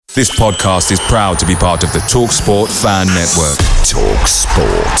This podcast is proud to be part of the TalkSport Fan Network.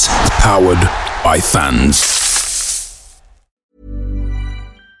 TalkSport. Powered by fans.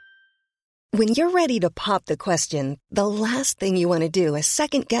 When you're ready to pop the question, the last thing you want to do is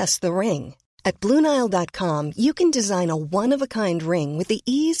second-guess the ring. At BlueNile.com, you can design a one-of-a-kind ring with the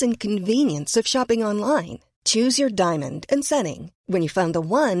ease and convenience of shopping online. Choose your diamond and setting. When you find the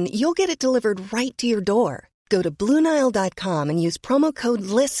one, you'll get it delivered right to your door. Go to BlueNile.com and use promo code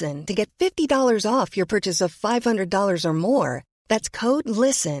LISTEN to get $50 off your purchase of $500 or more. That's code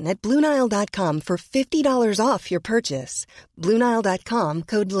LISTEN at BlueNile.com for $50 off your purchase. BlueNile.com,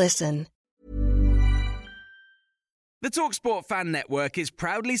 code LISTEN. The TalkSport Fan Network is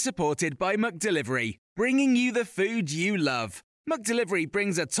proudly supported by McDelivery, bringing you the food you love. McDelivery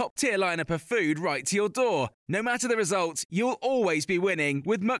brings a top-tier lineup of food right to your door. No matter the result, you'll always be winning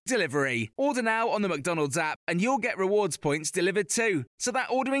with McDelivery. Order now on the McDonald's app and you'll get rewards points delivered too. So that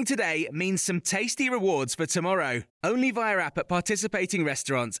ordering today means some tasty rewards for tomorrow. Only via app at participating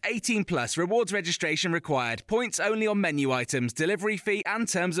restaurants. 18 plus. Rewards registration required. Points only on menu items. Delivery fee and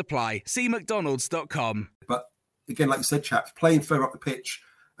terms apply. See mcdonalds.com. But again, like you said, chaps, playing further up the pitch,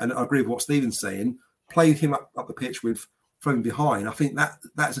 and I agree with what Stephen's saying, playing him up the pitch with from behind, I think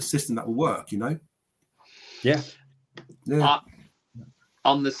that's a system that will work, you know? Yeah.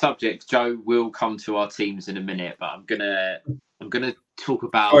 On the subject, Joe will come to our teams in a minute, but I'm gonna talk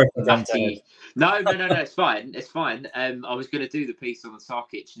about Matty. No, it's fine. It's fine. I was gonna do the piece on the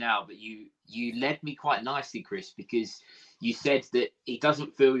Sarkic now, but you led me quite nicely, Chris, because you said that he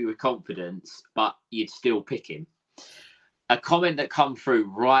doesn't fill you with confidence, but you'd still pick him. A comment that come through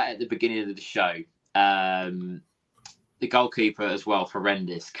right at the beginning of the show. The goalkeeper as well,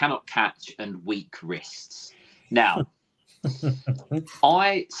 horrendous. Cannot catch and weak wrists. Now,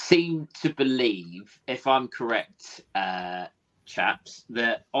 I seem to believe, if I'm correct, chaps,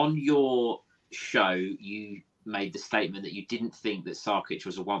 that on your show you made the statement that you didn't think that Sarkic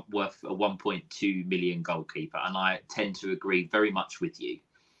was worth a 1.2 million goalkeeper, and I tend to agree very much with you.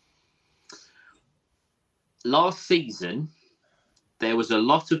 Last season, there was a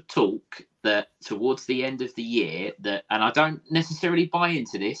lot of talk that towards the end of the year that, and I don't necessarily buy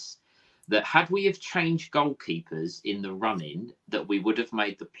into this, that had we have changed goalkeepers in the run-in, that we would have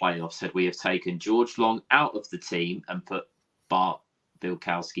made the playoffs had we have taken George Long out of the team and put Bart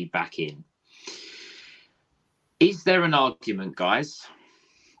Bilkowski back in. Is there an argument, guys,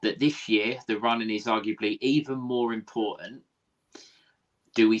 that this year the run-in is arguably even more important?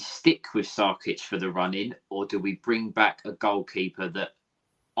 Do we stick with Sarkic for the run-in, or do we bring back a goalkeeper that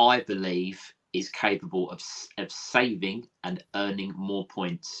I believe is capable of saving and earning more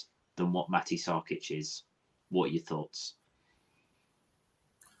points than what Matty Sarkic is? What are your thoughts?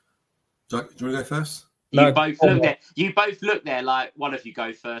 Jack, do you want to go first? You both look there like one of you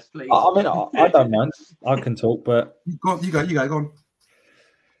go first, please. I mean, I don't mind. I can talk, but You go on.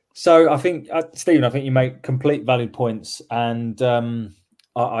 So I think, Stephen, I think you make complete valid points, and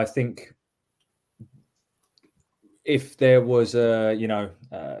I think if there was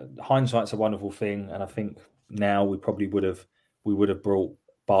hindsight's a wonderful thing, and I think now we probably would have brought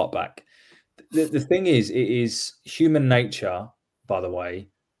Bart back. The thing is, it is human nature, by the way,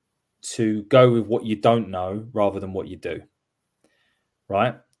 to go with what you don't know rather than what you do,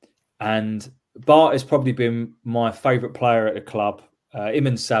 right? And Bart has probably been my favourite player at the club. Him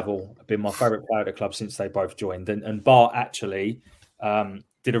and Saville have been my favourite player at the club since they both joined. And Bart actually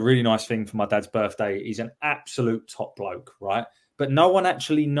did a really nice thing for my dad's birthday. He's an absolute top bloke, right? But no one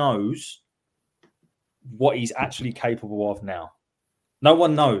actually knows what he's actually capable of now. No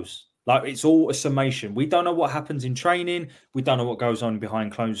one knows. Like, it's all a summation. We don't know what happens in training. We don't know what goes on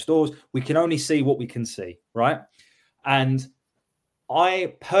behind closed doors. We can only see what we can see, right? And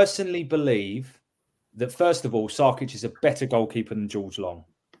I personally believe that, first of all, Sarkic is a better goalkeeper than George Long,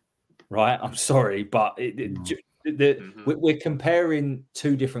 right? I'm sorry, but we're comparing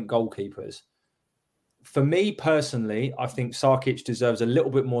two different goalkeepers. For me personally, I think Sarkic deserves a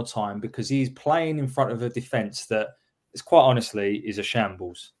little bit more time because he's playing in front of a defence that, is quite honestly, is a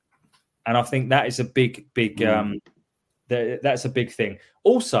shambles. And I think that is a big that's a big thing.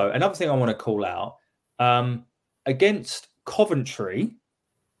 Also, another thing I want to call out, against Coventry,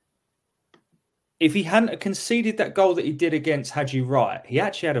 if he hadn't conceded that goal that he did against Haji Wright, he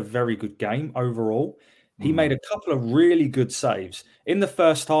actually had a very good game overall. He made a couple of really good saves. In the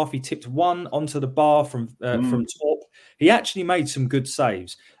first half, he tipped one onto the bar from top. He actually made some good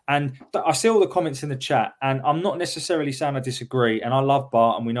saves. And I see all the comments in the chat, and I'm not necessarily saying I disagree. And I love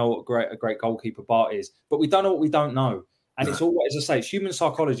Bart, and we know what a great goalkeeper Bart is. But we don't know what we don't know. And it's always, as I say, it's human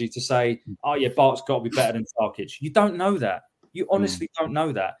psychology to say, oh, yeah, Bart's got to be better than Sarkic. You don't know that. You honestly don't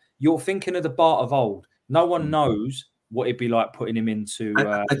know that. You're thinking of the Bart of old. No one knows what it'd be like putting him into.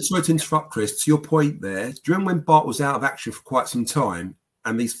 And sorry to interrupt, Chris. To your point there, do you remember when Bart was out of action for quite some time,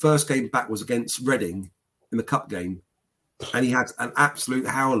 and his first game back was against Reading in the cup game, and he had an absolute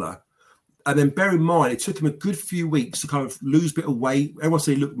howler. And then bear in mind, it took him a good few weeks to kind of lose a bit of weight. Everyone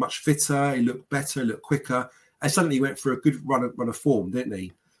said he looked much fitter, he looked better, he looked quicker, and suddenly he went for a good run of form, didn't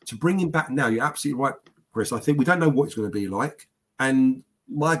he? To bring him back now, you're absolutely right, Chris. I think we don't know what he's going to be like, and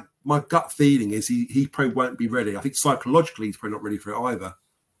my gut feeling is he probably won't be ready. I think psychologically he's probably not ready for it either.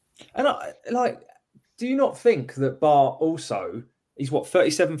 And do you not think that Bart also, he's what,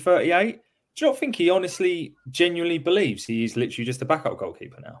 37, 38? Do you not think he honestly, genuinely believes he is literally just a backup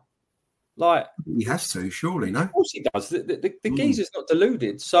goalkeeper now? Like, he has to, surely, no? Of course he does. The geezer's not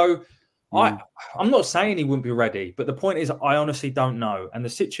deluded. So I'm not saying he wouldn't be ready, but the point is I honestly don't know. And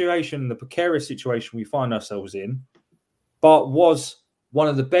the precarious situation we find ourselves in, Bart was one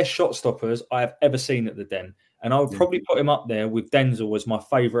of the best shot stoppers I have ever seen at the Den. And I would probably put him up there with Denzel as my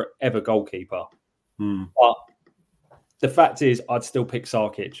favourite ever goalkeeper. But the fact is, I'd still pick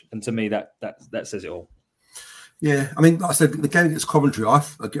Sarkic. And to me, that says it all. Yeah, I mean, like I said, the game against Coventry, I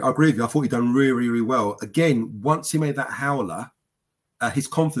agree with you. I thought he'd done really, really well. Again, once he made that howler, his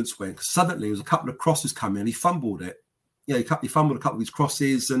confidence went. Suddenly, there was a couple of crosses coming and he fumbled it. Yeah, he fumbled a couple of his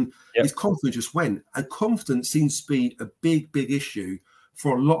crosses and his confidence just went. And confidence seems to be a big, big issue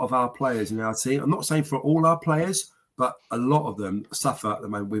for a lot of our players in our team. I'm not saying for all our players, but a lot of them suffer at the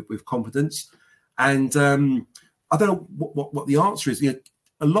moment with confidence. And I don't know what the answer is. You know,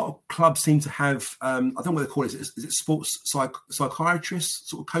 a lot of clubs seem to have, I don't know what they call it. Is it sports psychiatrists,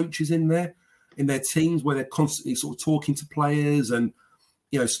 sort of coaches in their teams where they're constantly sort of talking to players and,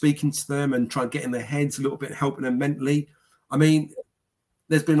 you know, speaking to them and trying to get in their heads a little bit, helping them mentally. I mean,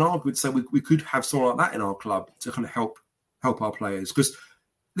 there's been an argument saying we could have someone like that in our club to kind of help our players. Because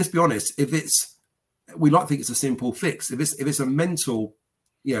let's be honest, we like to think it's a simple fix. If it's a mental,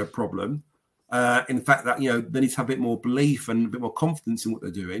 problem, in the fact that, they need to have a bit more belief and a bit more confidence in what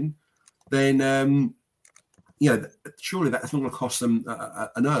they're doing, then, surely that's not going to cost them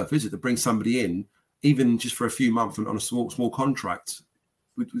an earth, is it, to bring somebody in, even just for a few months on a small contract?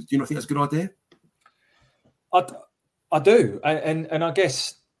 Do you not think that's a good idea? I do. And I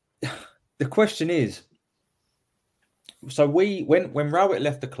guess the question is, so when Rowett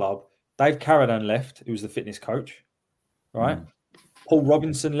left the club, Dave Carradine left, who was the fitness coach, right? Paul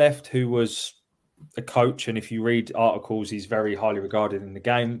Robinson left, who was a coach. And if you read articles, he's very highly regarded in the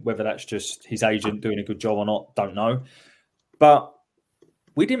game. Whether that's just his agent doing a good job or not, don't know. But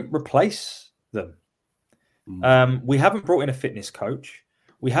we didn't replace them. We haven't brought in a fitness coach.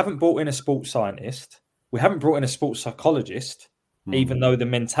 We haven't brought in a sports scientist. We haven't brought in a sports psychologist, even though the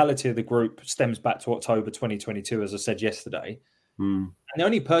mentality of the group stems back to October 2022, as I said yesterday. And the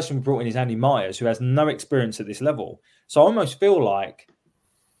only person we brought in is Andy Myers, who has no experience at this level. So I almost feel like,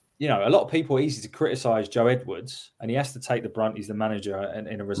 a lot of people are easy to criticise Joe Edwards, and he has to take the brunt. He's the manager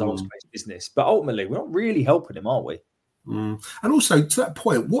in a results-based business. But ultimately, we're not really helping him, are we? And also, to that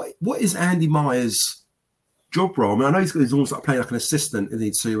point, what is Andy Myers' job role? I mean, I know he's almost like playing like an assistant, isn't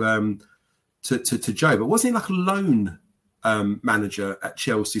he, to Joe, but wasn't he like a loan manager at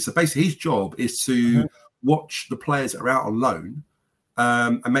Chelsea? So basically, his job is to watch the players that are out on loan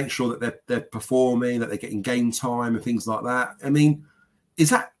and make sure that they're performing, that they're getting game time and things like that. I mean,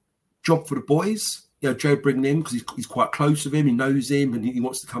 is that job for the boys? Joe bringing him because he's quite close with him, he knows him, and he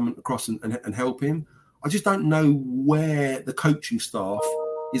wants to come across and help him. I just don't know where the coaching staff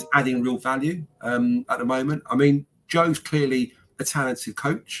is adding real value at the moment. I mean, Joe's clearly a talented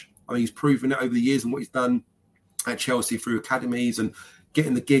coach. I mean, he's proven it over the years and what he's done at Chelsea through academies and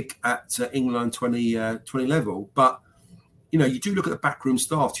getting the gig at England 20 level. But, you do look at the backroom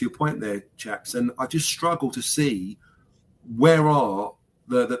staff, to your point there, chaps, and I just struggle to see where are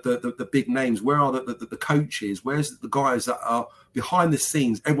the big names, where are the coaches, where's the guys that are behind the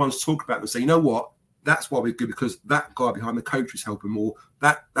scenes. Everyone's talking about them, saying, you know what, that's why we're good, because that guy behind the coach is helping more.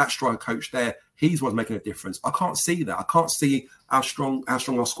 That striker coach there, he's what's making a difference. I can't see that. I can't see how strong our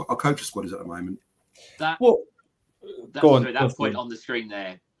coaching squad is at the moment. That point on the screen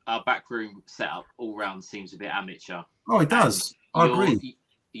there, our backroom setup all round seems a bit amateur. Oh, it does. I agree.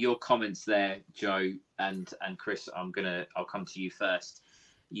 Your comments there, Joe and Chris, I'll come to you first.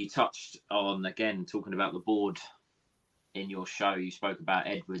 You touched on, again, talking about the board in your show. You spoke about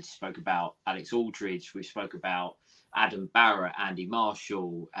Edwards, spoke about Alex Aldridge, we spoke about Adam Barrett, Andy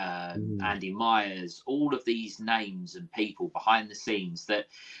Marshall, Andy Myers, all of these names and people behind the scenes that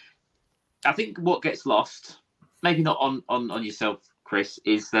I think what gets lost, maybe not on yourself, Chris,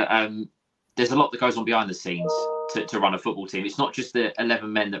 is that there's a lot that goes on behind the scenes to run a football team. It's not just the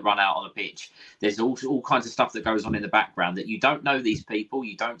 11 men that run out on the pitch. There's all kinds of stuff that goes on in the background that you don't know these people,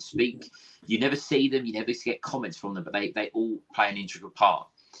 you don't speak, you never see them, you never get comments from them, but they all play an integral part.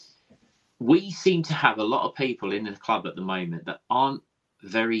 We seem to have a lot of people in the club at the moment that aren't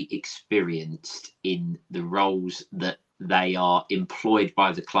very experienced in the roles that they are employed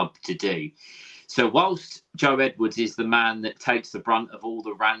by the club to do. So whilst Joe Edwards is the man that takes the brunt of all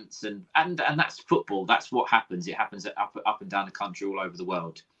the rants and that's football, that's what happens. It happens up and down the country, all over the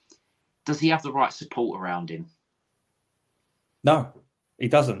world. Does he have the right support around him? No, he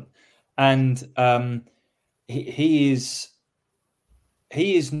doesn't. And he is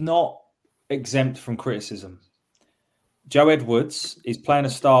not exempt from criticism. Joe Edwards is playing a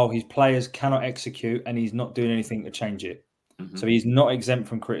style his players cannot execute, and he's not doing anything to change it. Mm-hmm. So he's not exempt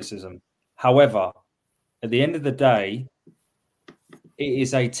from criticism. However, at the end of the day, it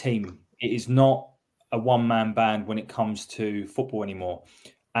is a team. It is not a one-man band when it comes to football anymore.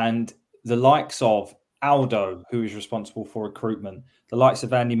 And the likes of Aldo, who is responsible for recruitment, the likes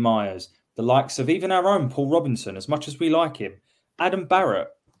of Andy Myers, the likes of even our own Paul Robinson, as much as we like him, Adam Barrett,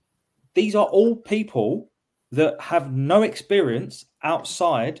 these are all people that have no experience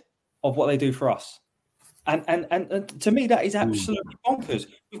outside of what they do for us. And to me, that is absolutely bonkers.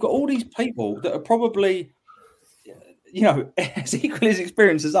 We've got all these people that are probably, as equally as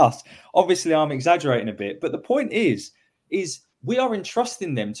experienced as us. Obviously, I'm exaggerating a bit, but the point is we are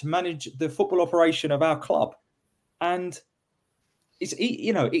entrusting them to manage the football operation of our club. And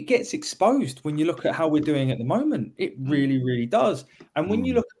it gets exposed when you look at how we're doing at the moment. It really, really does. And when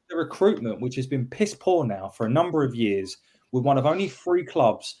you look at the recruitment, which has been piss poor now for a number of years, we're one of only 3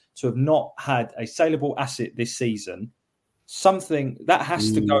 clubs to have not had a saleable asset this season. Something that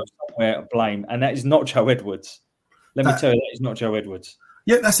has to go somewhere to blame, and that is not Joe Edwards. Let me tell you, that is not Joe Edwards.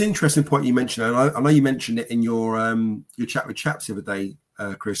 Yeah, that's an interesting point you mentioned. And I know you mentioned it in your chat with Chaps the other day,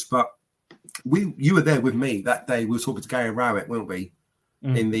 Chris, but you were there with me that day. We were talking to Gary Rowett, weren't we,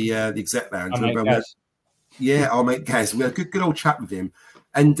 in the exec lounge? Our mate Gaz. We had a good old chat with him.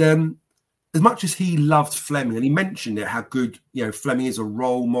 And as much as he loved Fleming, and he mentioned it, how good, Fleming is a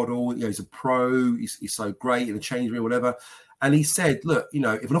role model, he's a pro, he's so great in the change room, whatever. And he said, look,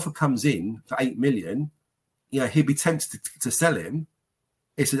 if an offer comes in for 8 million, he'd be tempted to sell him.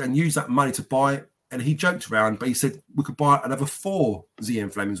 He said, and use that money to buy it. And he joked around, but he said we could buy another 4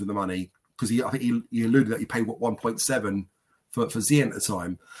 Zian Flemings with the money, because I think he alluded that he paid 1.7 for Zian at the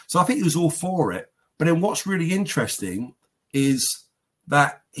time. So I think he was all for it. But then what's really interesting is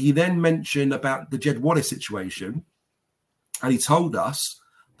that he then mentioned about the Jed Wallace situation, and he told us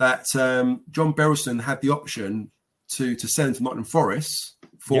that John Berylson had the option to sell him to Nottingham Forest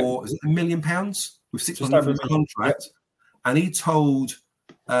for is it £1 million with 6 months of contract, and he told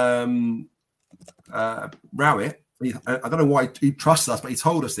Rowett, I don't know why he trusts us, but he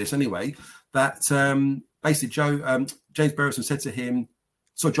told us this anyway, that basically James Berylson said to him,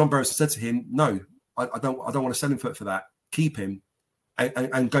 John Berylson said to him, no, I don't want to sell him for that, keep him.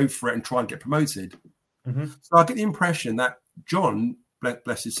 And go for it and try and get promoted. Mm-hmm. So I get the impression that John,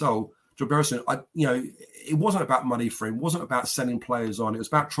 bless his soul, John Berylson, it wasn't about money for him. It wasn't about selling players on. It was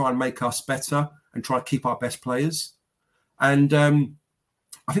about trying to make us better and try to keep our best players. And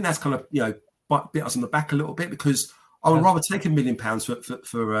I think that's kind of, bit us on the back a little bit, because I would rather take £1 million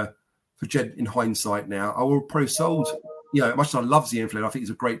for Jed in hindsight now. I would have probably sold, much as I love Zian Fleming, I think he's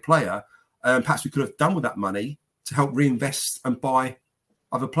a great player. Perhaps we could have done with that money to help reinvest and buy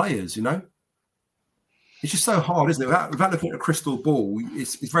other players, It's just so hard, isn't it? Without looking at a crystal ball,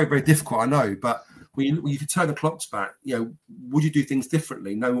 it's very, very difficult, I know. But when you could turn the clocks back, would you do things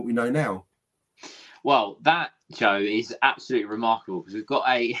differently, knowing what we know now? Well, that, Joe, is absolutely remarkable, because we've got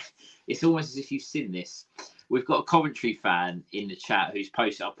it's almost as if you've seen this. We've got a Coventry fan in the chat who's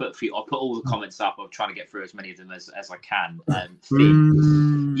posted. I'll put all the comments up. I'm trying to get through as many of them as I can.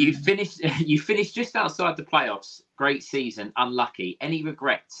 Finn, you finished just outside the playoffs. Great season. Unlucky. Any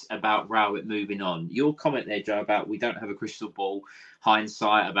regrets about Rowett moving on? Your comment there, Joe, about we don't have a crystal ball.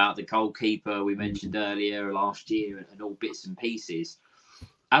 Hindsight about the goalkeeper we mentioned earlier last year, and all bits and pieces.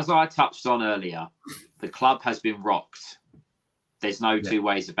 As I touched on earlier, the club has been rocked. There's no two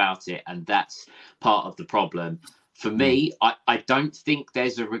ways about it, and that's part of the problem. For me, I don't think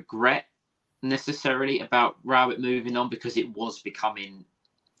there's a regret necessarily about Rowett moving on, because it was becoming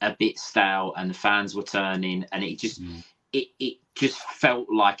a bit stale and the fans were turning, and it just it just felt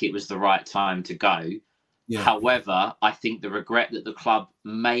like it was the right time to go. Yeah. However, I think the regret that the club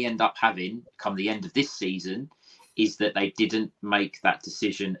may end up having come the end of this season is that they didn't make that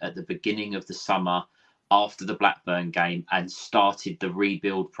decision at the beginning of the summer after the Blackburn game and started the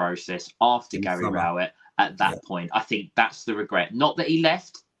rebuild process after Gary Rowett at that point. I think that's the regret. Not that he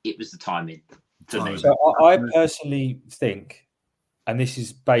left, it was the timing for me. So I personally think, and this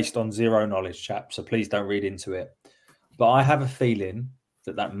is based on zero knowledge, chap, so please don't read into it, but I have a feeling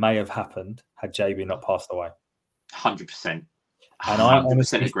that may have happened had JB not passed away. 100%. And I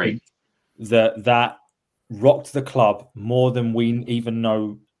honestly agree that rocked the club more than we even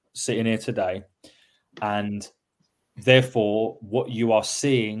know sitting here today. And therefore, what you are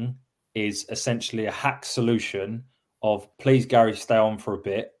seeing is essentially a hack solution of, please, Gary, stay on for a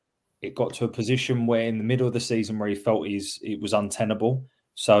bit. It got to a position where in the middle of the season where he felt it was untenable.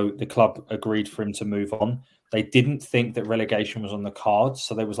 So the club agreed for him to move on. They didn't think that relegation was on the cards.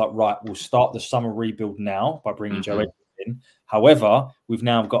 So they was like, right, we'll start the summer rebuild now by bringing Joe Edwards in. However, we've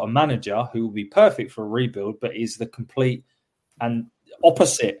now got a manager who will be perfect for a rebuild, but is the complete and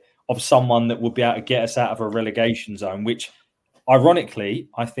opposite of someone that would be able to get us out of a relegation zone, which ironically,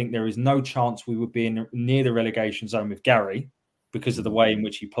 I think there is no chance we would be near the relegation zone with Gary because of the way in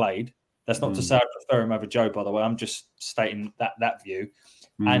which he played. That's not to say I prefer him over Joe, by the way. I'm just stating that view.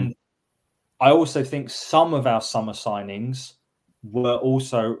 And I also think some of our summer signings were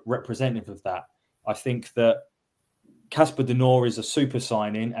also representative of that. I think that Casper De Norre is a super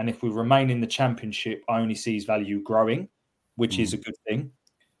signing, and if we remain in the Championship, I only see his value growing, which is a good thing.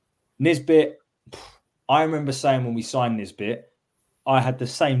 Nisbet, I remember saying when we signed Nisbet, I had the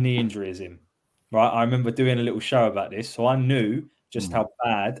same knee injury as him, right? I remember doing a little show about this, so I knew just how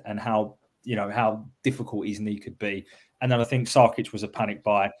bad and how difficult his knee could be. And then I think Sarkic was a panic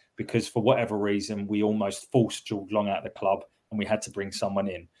buy because for whatever reason, we almost forced George Long out of the club and we had to bring someone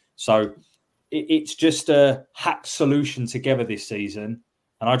in. So it's just a hack solution together this season.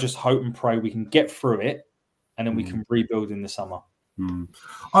 And I just hope and pray we can get through it and then we can rebuild in the summer.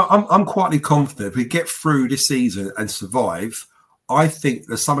 I'm quietly confident if we get through this season and survive, I think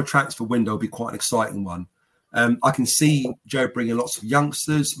the summer transfer window will be quite an exciting one. I can see Joe bringing lots of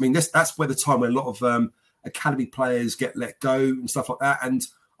youngsters. I mean, that's where the time when a lot of academy players get let go and stuff like that. And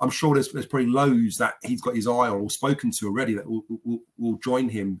I'm sure there's probably loads that he's got his eye on or spoken to already that will join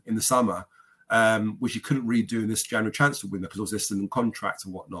him in the summer, which he couldn't really do in this January transfer window because they're still in contracts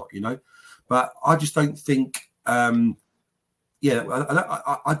and whatnot, But I just don't think, I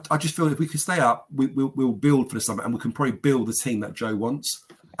just feel if we can stay up, we'll build for the summer and we can probably build the team that Joe wants.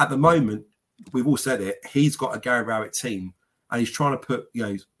 At the moment, we've all said it, he's got a Gary Rowett team and he's trying to put,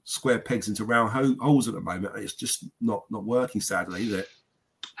 square pegs into round holes at the moment. It's just not working, sadly, is it?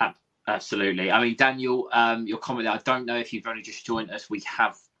 Absolutely. I mean, Daniel, your comment there, I don't know if you've only just joined us.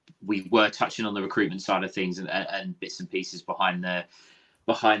 We were touching on the recruitment side of things and bits and pieces behind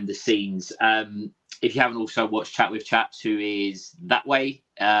the scenes. If you haven't also watched Chat with Chaps, who is that way,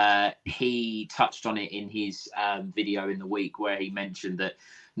 he touched on it in his video in the week where he mentioned that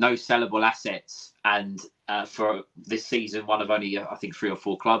no sellable assets, and for this season, one of only, I think, 3 or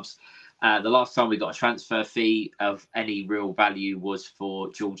 4 clubs. The last time we got a transfer fee of any real value was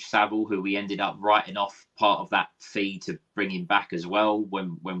for George Saville, who we ended up writing off part of that fee to bring him back as well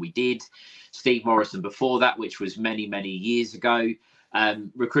when we did. Steve Morrison before that, which was many, many years ago.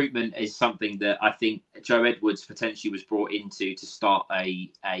 Recruitment is something that I think Joe Edwards potentially was brought into to start a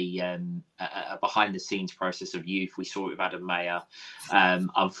behind the scenes process of youth. We saw it with Adam Mayer.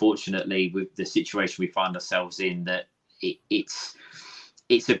 Unfortunately, with the situation we find ourselves in, that it's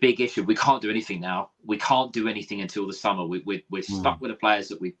a big issue. We can't do anything now. We can't do anything until the summer. We're stuck with the players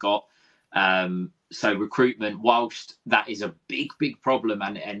that we've got. So recruitment, whilst that is a big problem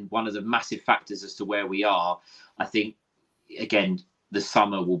and one of the massive factors as to where we are, I think again, the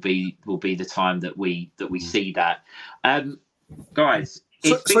summer will be the time that we see that. Guys,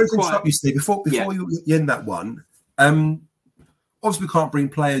 sorry to interrupt you, Steve. Before you end that one, obviously we can't bring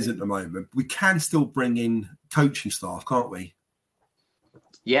players in at the moment. We can still bring in coaching staff, can't we?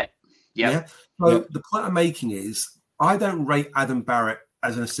 Yeah. So the point I'm making is I don't rate Adam Barrett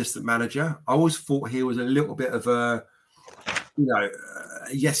as an assistant manager. I always thought he was a little bit of a,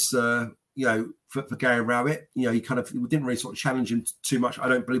 yes, sir, for Gary Rowett. He didn't really sort of challenge him too much. I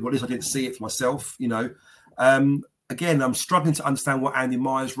don't believe what it is. I didn't see it for myself. Again, I'm struggling to understand what Andy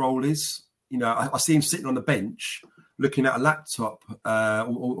Myers' role is. I see him sitting on the bench looking at a laptop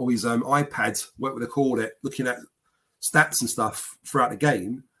or his iPad, what would they call it, looking at stats and stuff throughout the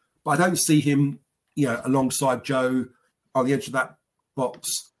game. But I don't see him, alongside Joe on the edge of that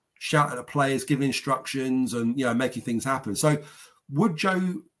box, shouting at players, giving instructions and, making things happen. So would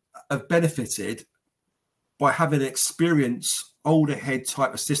Joe have benefited by having an experienced, older head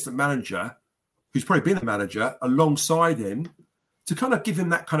type assistant manager who's probably been a manager alongside him to kind of give him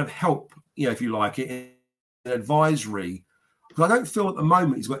that kind of help, if you like it, in advisory? Because I don't feel at the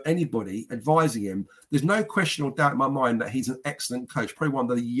moment he's got anybody advising him. There's no question or doubt in my mind that he's an excellent coach, probably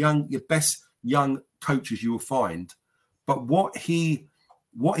one of your best young coaches you will find. But what he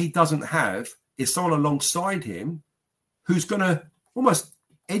doesn't have is someone alongside him who's going to almost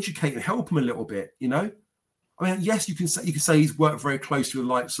educate and help him a little bit. You know, I mean, yes, you can say he's worked very closely with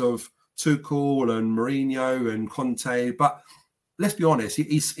the likes of Tuchel and Mourinho and Conte, but let's be honest,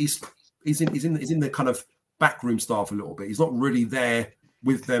 he's in the kind of backroom staff a little bit. He's not really there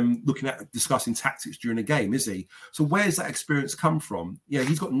with them discussing tactics during a game, is he? So where's that experience come from? Yeah,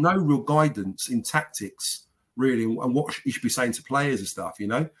 he's got no real guidance in tactics, really, and what he should be saying to players and stuff, you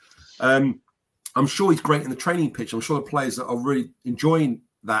know? I'm sure he's great in the training pitch. I'm sure the players are really enjoying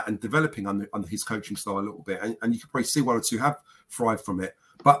that and developing under his coaching style a little bit. And you can probably see one or two have thrived from it.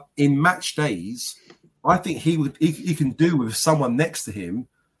 But in match days, I think he can do with someone next to him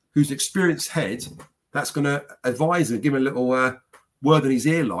who's experienced head that's going to advise him, give him a little word in his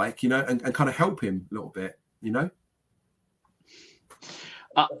ear, like, you know, and kind of help him a little bit, you know.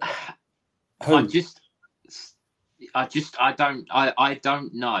 I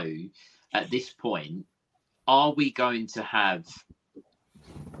don't know at this point. Are we going to have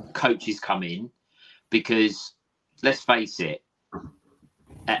coaches come in? Because let's face it,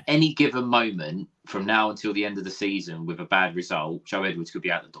 at any given moment from now until the end of the season with a bad result, Joe Edwards could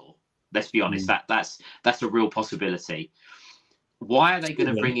be out the door. Let's be honest, that's a real possibility. Why are they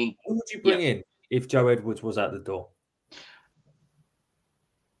going to bring in? Who would you bring in if Joe Edwards was at the door?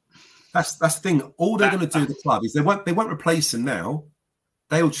 That's the thing. All they're going to do, the club, is they won't replace him now.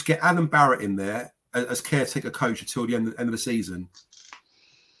 They will just get Adam Barrett in there as caretaker coach until the end of the season.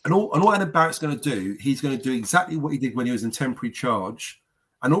 And all Adam Barrett's going to do, he's going to do exactly what he did when he was in temporary charge,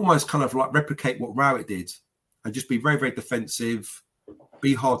 and almost kind of like replicate what Rowett did, and just be very, very defensive,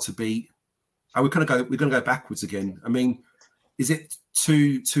 be hard to beat. And we're going to go backwards again. I mean, is it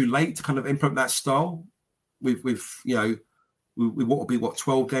too late to kind of implement that style with you know, with what will be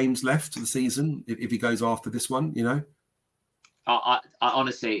 12 games left to the season if he goes after this one, you know? I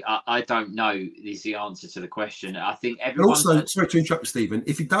honestly don't know is the answer to the question. I think everyone. Also, sorry to interrupt, Stephen.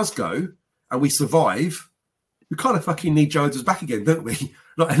 If he does go and we survive, we kind of fucking need Joe Edwards back again, don't we?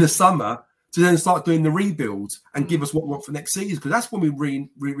 Like in the summer, to then start doing the rebuild and give us what we want for next season, because that's when we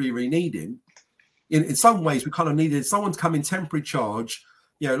really need him. In some ways, we kind of needed someone to come in temporary charge,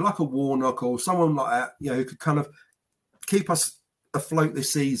 you know, like a Warnock or someone like that, you know, who could kind of keep us afloat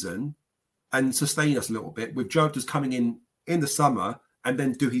this season and sustain us a little bit, with Joe Edwards coming in the summer and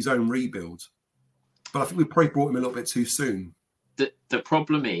then do his own rebuild. But I think we probably brought him a little bit too soon. The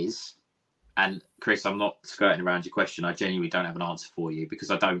problem is, and Chris, I'm not skirting around your question. I genuinely don't have an answer for you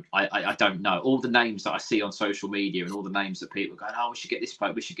because I don't know. All the names that I see on social media and all the names that people are going, oh, we should get this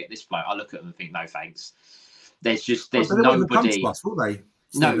bloke, we should get this bloke. I look at them and think, no thanks. There's nobody. Us, will they?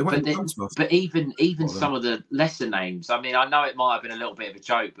 No, but even some of the lesser names. I mean, I know it might have been a little bit of a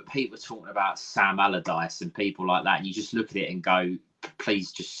joke, but people are talking about Sam Allardyce and people like that, and you just look at it and go,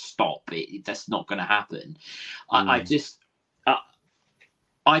 please just stop. That's not going to happen. I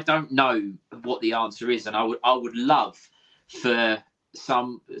don't know what the answer is, and I would love for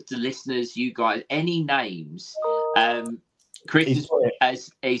the listeners, you guys, any names. Chris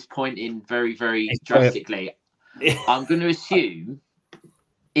is pointing very, very drastically. I'm going to assume.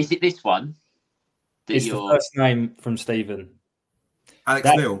 Is it this one? It's the first name from Stephen. Alex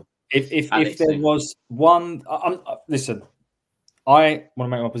Neil. If there was one, listen, I want to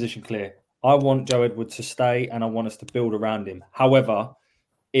make my position clear. I want Joe Edwards to stay, and I want us to build around him. However,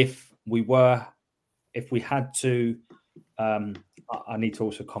 if we had to, I need to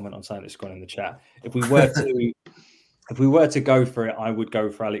also comment on something that's gone in the chat. If we were to go for it, I would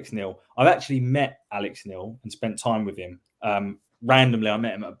go for Alex Neil. I've actually met Alex Neil and spent time with him. Randomly, I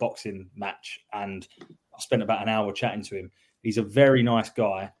met him at a boxing match and I spent about an hour chatting to him. He's a very nice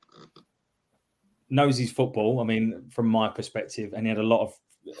guy, knows his football, I mean, from my perspective, and he had a lot of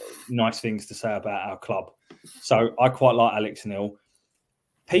nice things to say about our club. So I quite like Alex Neil.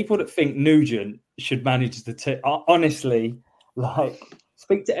 People that think Nugent should manage the team, honestly, like,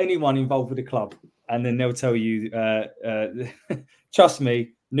 speak to anyone involved with the club and then they'll tell you, trust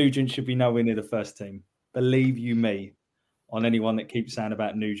me, Nugent should be nowhere near the first team. Believe you me, on anyone that keeps saying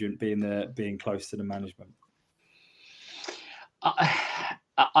about Nugent being close to the management.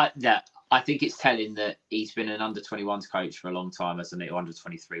 I think it's telling that he's been an under-21s coach for a long time, as an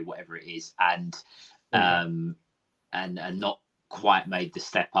under-23, whatever it is, and not quite made the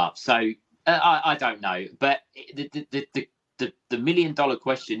step up. So I don't know, but the $1 million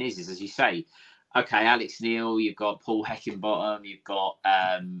question is as you say, okay, Alex Neil, you've got Paul Heckingbottom, you've got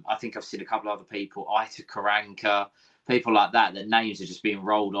I think I've seen a couple of other people, Ita Karanka, people like that names are just being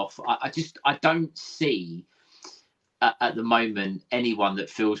rolled off. I don't see at the moment anyone that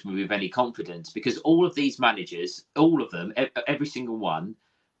fills me with any confidence, because all of these managers, all of them, every single one,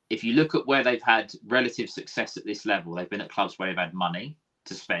 if you look at where they've had relative success at this level, they've been at clubs where they've had money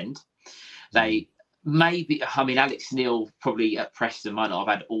to spend. They maybe, I mean, Alex Neil probably at Preston might not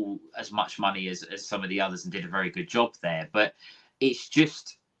have had as much money as some of the others and did a very good job there. But it's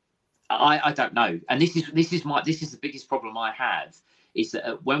just, I don't know. And this is the biggest problem I have, is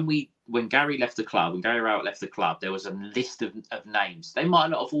that when Gary left the club, when Gary Rowett left the club, there was a list of names. They might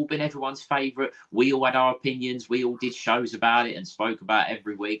not have all been everyone's favourite. We all had our opinions. We all did shows about it and spoke about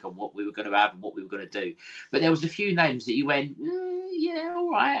every week and what we were going to have and what we were going to do. But there was a few names that you went, yeah, all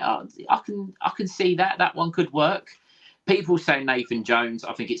right, I can see that one could work. People say Nathan Jones.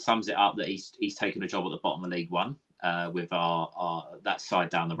 I think it sums it up that he's taken a job at the bottom of League One with our that side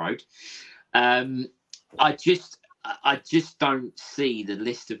down the road. I just don't see the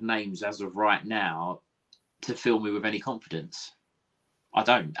list of names as of right now to fill me with any confidence. I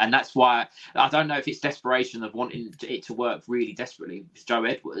don't. And that's why I don't know if it's desperation of wanting it to work really desperately with Joe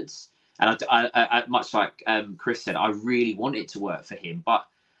Edwards. And I much like Chris said, I really want it to work for him. But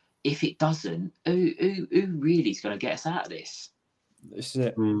if it doesn't, who really is going to get us out of this? This is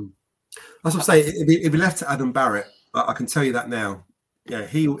it. That's what I'm saying. If we left to Adam Barrett, I can tell you that now. Yeah,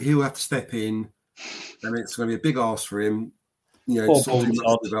 he'll have to step in. I mean, it's going to be a big ask for him. You know, far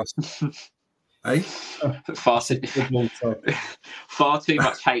too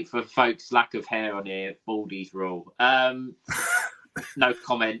much hate for folks' lack of hair on here. Baldy's rule. No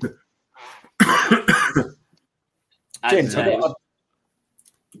comment. Gents, go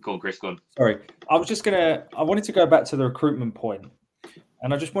on, Chris. Go on. Sorry, I wanted to go back to the recruitment point,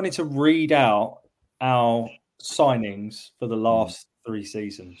 and I just wanted to read out our signings for the last 3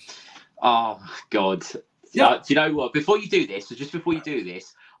 seasons. Oh God! Yeah. Do you know what? Before you do this,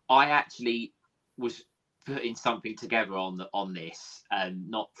 I actually was putting something together on this, and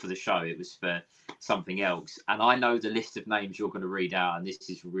not for the show. It was for something else. And I know the list of names you're going to read out, and this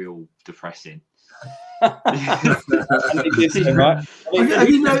is real depressing. Have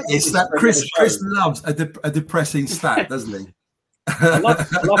you noticed that Chris loves a depressing stat, doesn't he? I love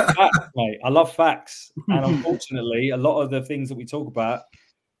facts, mate. I love facts, and unfortunately, a lot of the things that we talk about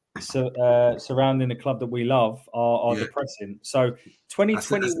surrounding the club that we love are depressing. So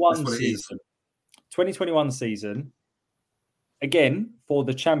 2021 season, again, for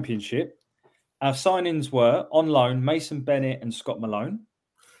the championship, our signings were on loan Mason Bennett and Scott Malone.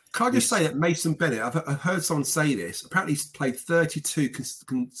 Can I just say that Mason Bennett, I've heard someone say this, apparently he's played 32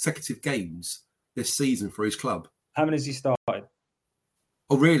 consecutive games this season for his club. How many has he started?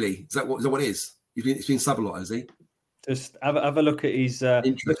 Oh, really? Is that what it is? He's been sub a lot, has he? Just have a look at his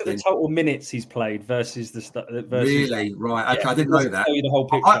look at the total minutes he's played versus the really right. Okay, I didn't know that. Tell you the whole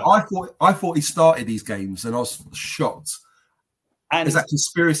picture. I thought he started these games, and I was shocked. And there's that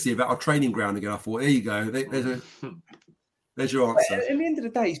conspiracy about our training ground again. I thought, there you go. There's your answer. At the end of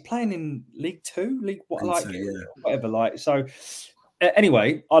the day, he's playing in League Two, whatever. Like so.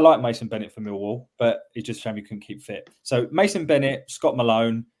 Anyway, I like Mason Bennett for Millwall, but it's just a shame he couldn't keep fit. So Mason Bennett, Scott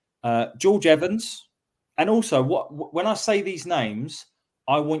Malone, George Evans. And also, when I say these names,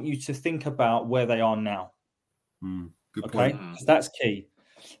 I want you to think about where they are now. Good okay, point. So that's key.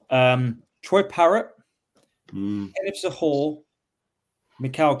 Troy Parrott, Kenneth Zahor,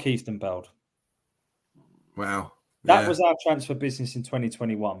 Mikhail Kieftenbeld. Wow. That was our transfer business in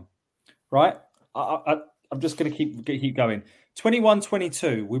 2021, right? I'm just going to keep going.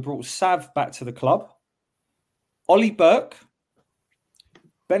 21-22, we brought Sav back to the club. Ollie Burke,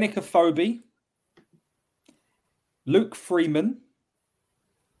 Benica Phobie, Luke Freeman,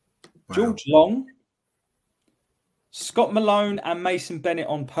 George Long, Scott Malone and Mason Bennett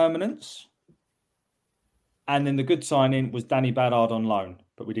on permanence. And then the good signing was Danny Ballard on loan,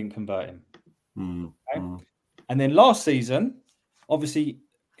 but we didn't convert him. Okay? And then last season, obviously,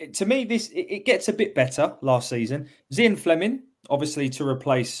 to me, it gets a bit better last season. Zian Fleming, obviously, to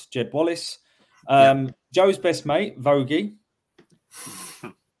replace Jed Wallace. Joe's best mate, Vogie.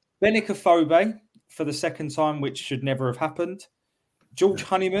 Benica Phobie for the second time, which should never have happened. George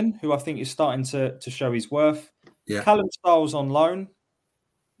Honeyman, who I think is starting to show his worth. Callum Stiles on loan.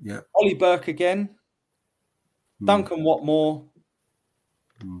 Ollie Burke again. Duncan Watmore.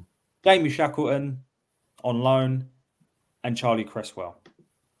 Jamie Shackleton on loan. And Charlie Cresswell.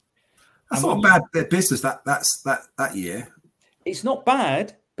 That's not a bad bit of business that year. It's not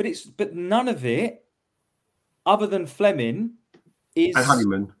bad, but none of it, other than Fleming, is and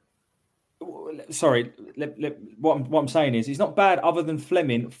Honeyman. Sorry, what I'm saying is he's not bad other than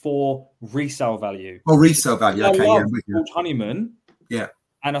Fleming for resale value. Oh, resale value. Okay, I love George Honeyman. Yeah.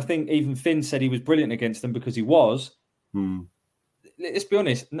 And I think even Finn said he was brilliant against them because he was. Let's be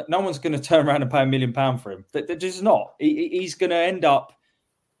honest, no one's going to turn around and pay £1 million for him. They're just not. He's going to end up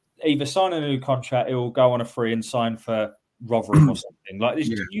either signing a new contract, he'll go on a free and sign for Rotherham or something. Like this,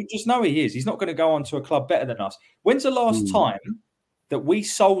 you just know he is. He's not going to go on to a club better than us. When's the last time that we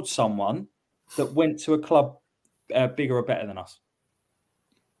sold someone that went to a club bigger or better than us?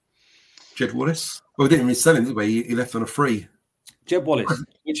 Jed Wallace. Well, we didn't really sell him, did we? He left on a free. Jed Wallace,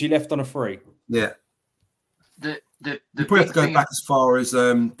 which he left on a free. Yeah. The you probably have to go back as far as,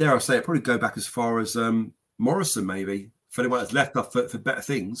 dare I say it, probably go back as far as Morrison, maybe, for anyone that's left up for better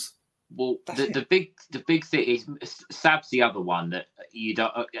things. Well, the big thing is Sab's the other one that you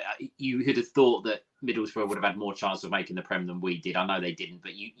would have thought that Middlesbrough would have had more chance of making the Prem than we did. I know they didn't,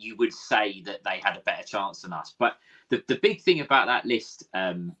 but you would say that they had a better chance than us. But the big thing about that list,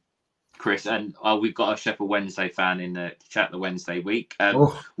 Chris, and we've got a Sheffield Wednesday fan in the chat the Wednesday week.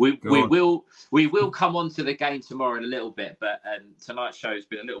 We will come on to the game tomorrow in a little bit, but tonight's show has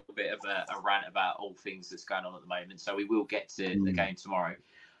been a little bit of a rant about all things that's going on at the moment. So we will get to the game tomorrow.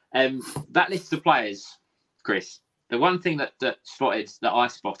 That list of players, Chris, the one thing that I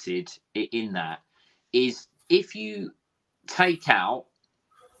spotted in that is if you take out,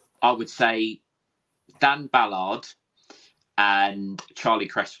 I would say, Dan Ballard and Charlie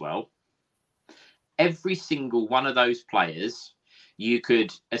Cresswell, every single one of those players, you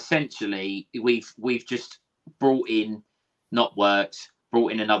could essentially, we've just brought in, not worked,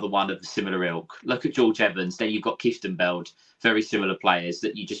 brought in another one of a similar ilk. Look at George Evans. Then you've got Kieftenbeld, very similar players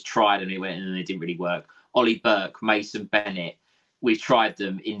that you just tried and they went and they didn't really work. Ollie Burke, Mason Bennett, we've tried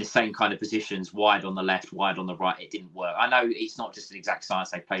them in the same kind of positions, wide on the left, wide on the right. It didn't work. I know it's not just an exact science.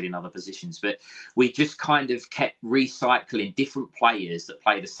 They played in other positions, but we just kind of kept recycling different players that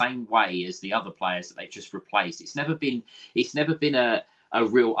play the same way as the other players that they've just replaced. It's never been a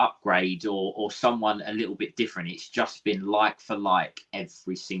real upgrade or someone a little bit different. It's just been like for like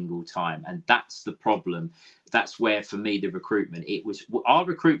every single time. And that's the problem. That's where, for me, the recruitment, our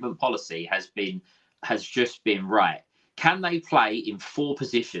recruitment policy has just been right. Can they play in 4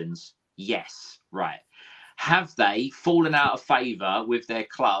 positions? Yes. Right. Have they fallen out of favour with their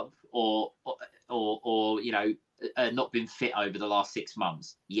club or not been fit over the last 6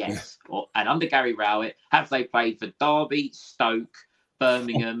 months? Yes. And under Gary Rowett, have they played for Derby, Stoke,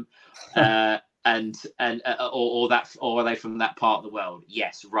 Birmingham, or are they from that part of the world?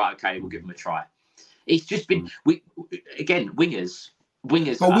 Yes. Right. Okay. We'll give them a try. It's just been wingers.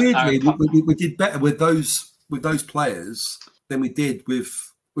 Well, weirdly, we did better with those players than we did with,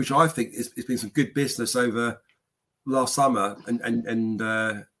 which I think it's been some good business over last summer and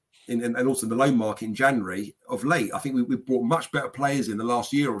also in the loan market in January of late. I think we brought much better players in the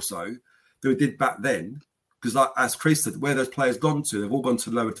last year or so than we did back then. Because as Chris said, where those players gone to, they've all gone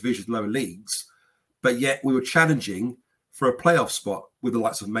to lower divisions, lower leagues. But yet we were challenging for a playoff spot with the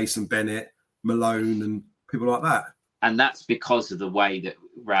likes of Mason Bennett, Malone and people like that. And that's because of the way that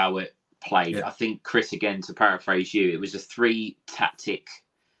Rowett played. Yeah. I think, Chris, again, to paraphrase you, it was a 3-step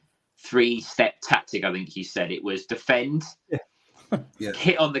tactic, I think you said. It was defend,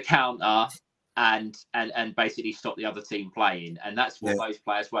 hit on the counter, and basically stop the other team playing. And that's what those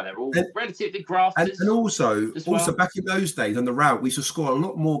players were. They're all relatively grafters. And also back in those days, on the route, we used to score a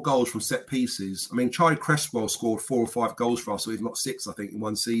lot more goals from set pieces. I mean, Charlie Cresswell scored 4 or 5 goals for us, or if not 6, I think, in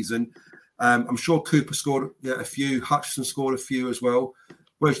one season. I'm sure Cooper scored a few. Hutchinson scored a few as well.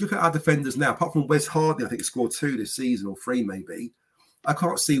 Whereas look at our defenders now, apart from Wes Harding, I think he scored 2 this season, or 3 maybe. I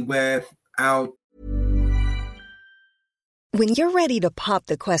can't see where our... When you're ready to pop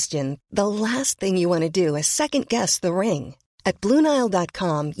the question, the last thing you want to do is second-guess the ring. At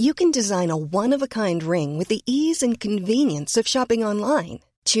BlueNile.com, you can design a one-of-a-kind ring with the ease and convenience of shopping online.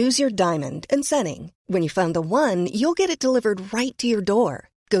 Choose your diamond and setting. When you find the one, you'll get it delivered right to your door.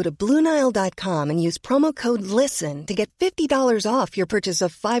 Go to BlueNile.com and use promo code LISTEN to get $50 off your purchase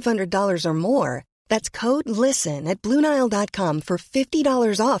of $500 or more. That's code LISTEN at BlueNile.com for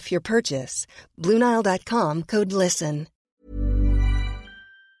 $50 off your purchase. BlueNile.com, code LISTEN.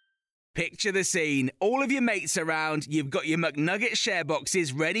 Picture the scene. All of your mates around, you've got your McNugget share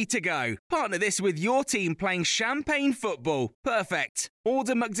boxes ready to go. Partner this with your team playing champagne football. Perfect.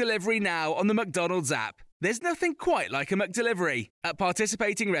 Order McDelivery now on the McDonald's app. There's nothing quite like a McDelivery. At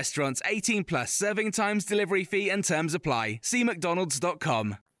participating restaurants, 18 plus, serving times, delivery fee and terms apply. See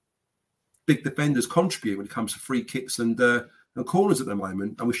mcdonalds.com. Big defenders contribute when it comes to free kicks and corners at the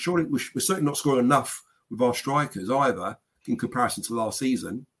moment. And we're certainly not scoring enough with our strikers either in comparison to last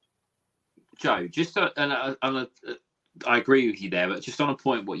season. Joe, just I agree with you there, but just on a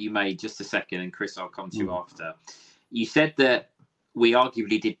point what you made just a second, and Chris, I'll come to you after. You said that we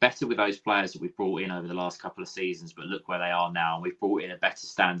arguably did better with those players that we've brought in over the last couple of seasons, but look where they are now, and we've brought in a better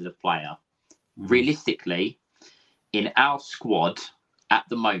standard of player. Realistically, in our squad at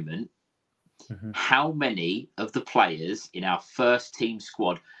the moment, how many of the players in our first team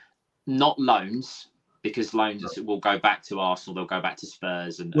squad, not loans, because loans will go back to Arsenal, they'll go back to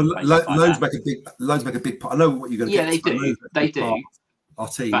Spurs, and loans make a big part. I know what you're going to get. Yeah, they do. Our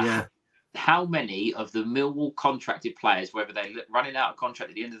team, but how many of the Millwall contracted players, whether they're running out of contract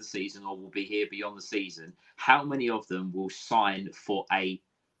at the end of the season or will be here beyond the season, how many of them will sign for a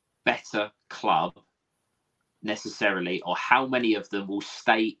better club necessarily, or how many of them will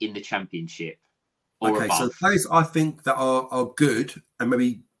stay in the Championship or above? So players I think that are good and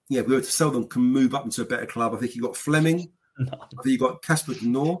maybe if we were to sell them can move up into a better club. I think you got Fleming. I think you got Casper De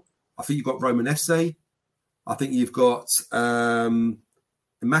Norre. I think you've got Roman Esse. I think you've got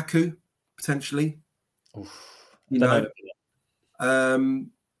Maku potentially.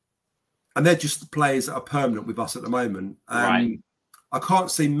 And they're just the players that are permanent with us at the moment. Right. I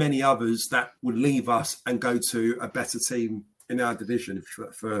can't see many others that would leave us and go to a better team in our division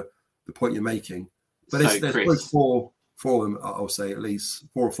for the point you're making. But there's probably four of them, I'll say, at least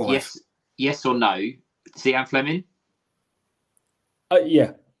 4 or 5. Yes or no? Zian Fleming?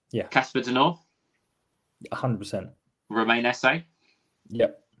 Yeah. Casper De Norre? 100%. Romain Esse?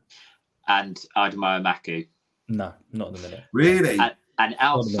 Yep. And Ademola Maku? No, not in the minute. Really? And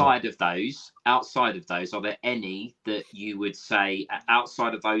outside of those, are there any that you would say,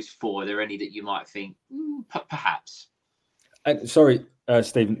 outside of those 4, are there any that you might think, perhaps? Sorry,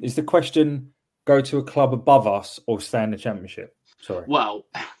 Stephen, is the question go to a club above us or stay in the Championship? Sorry. Well,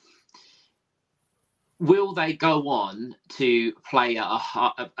 will they go on to play at a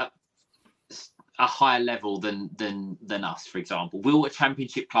higher level than us, for example? Will a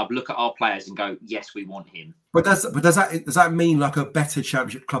Championship club look at our players and go, yes, we want him? But does that mean like a better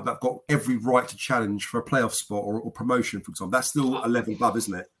Championship club that's got every right to challenge for a playoff spot or promotion, for example? That's still a level above,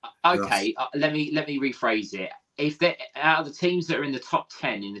 isn't it? Okay, let me rephrase it. If they're out of the teams that are in the top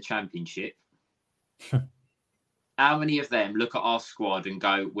 10 in the Championship, how many of them look at our squad and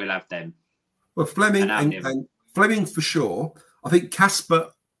go, we'll have them? Well, Fleming and Fleming for sure. I think Casper,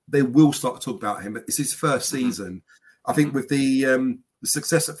 they will start to talk about him, but it's his first season. I think with the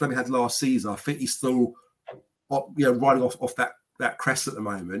success that Fleming had last season, I think he's still riding off that crest at the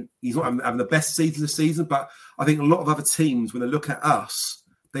moment. He's not having the best season of the season, but I think a lot of other teams, when they look at us,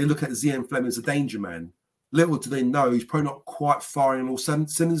 they look at Zian Fleming as a danger man. Little do they know he's probably not quite firing on all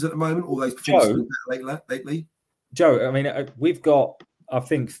cylinders at the moment, all those performances lately. Joe, I mean, we've got, I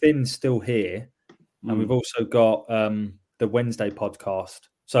think, Finn's still here, and we've also got the Wednesday podcast.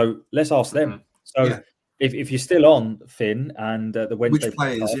 So let's ask them. So if you're still on, Finn, and the Wednesday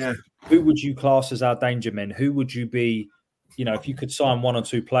podcast, who would you class as our danger men? Who would you be, if you could sign 1 or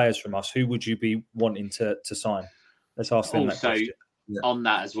 2 players from us, who would you be wanting to sign? Let's ask them that question. On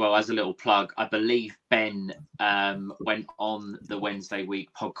that as well, as a little plug, I believe Ben went on the Wednesday week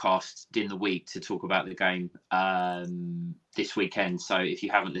podcast in the week to talk about the game this weekend. So if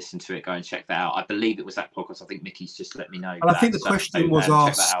you haven't listened to it, go and check that out. I believe it was that podcast. I think Mickey's just let me know. And I think the question was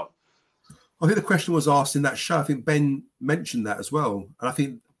asked. I think the question was asked in that show. I think Ben mentioned that as well. And I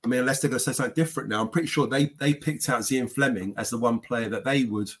think, unless they're going to say something different now, I'm pretty sure they picked out Zian Fleming as the one player that they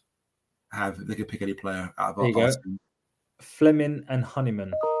would have if they could pick any player out of our team. Fleming and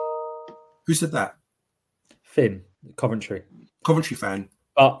Honeyman. Who said that? Finn, Coventry fan.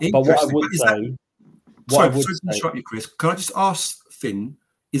 But what I would say... Sorry to interrupt you, Chris. Can I just ask Finn,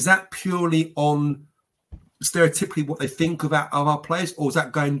 is that purely on stereotypically what they think of our players, or is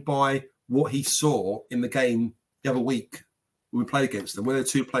that going by what he saw in the game the other week when we played against them? Were there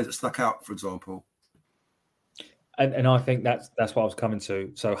 2 players that stuck out, for example? And I think that's what I was coming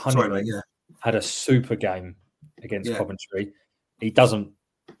to. So Honeyman had a super game against Coventry. He doesn't,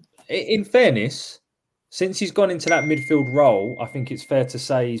 in fairness, since he's gone into that midfield role, I think it's fair to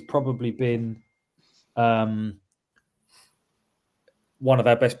say he's probably been one of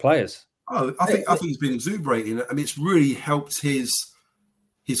our best players. Oh, I think he's been exuberating. I mean, it's really helped his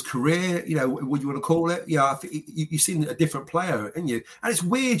career, what you want to call it. Yeah, I think you've seen a different player, haven't you? And it's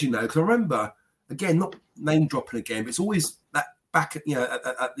weird, because I remember, again, not name dropping again, but it's always that back at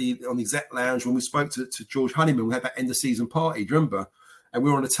on the exec lounge when we spoke to George Honeyman, we had that end of season party, do you remember? And we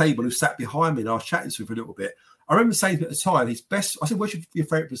were on a table who sat behind me and I was chatting to him for a little bit. I remember saying at the time, his best, I said, what's your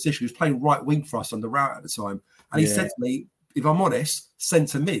favourite position? He was playing right wing for us on the route at the time. And he said to me, if I'm honest,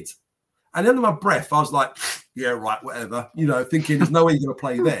 centre mid. And under my breath, I was like, yeah, right, whatever. Thinking there's no way you're going to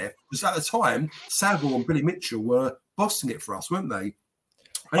play there. Because at the time, Saville and Billy Mitchell were bossing it for us, weren't they?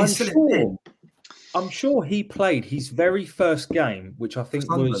 And I'm sure he played his very first game, which I think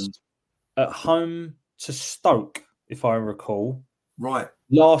was at home to Stoke, if I recall. Right.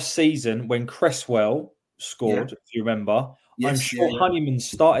 Last season when Cresswell scored, if you remember. Yes, I'm sure Honeyman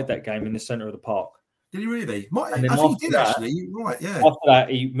started that game in the centre of the park. Did he really? I think he did, actually. Right, yeah. After that,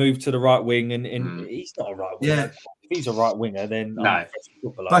 he moved to the right wing, and he's not a right winger. Yeah. If he's a right winger, then no.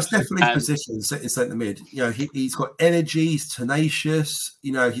 That's definitely his position in centre mid. He's got energy, he's tenacious.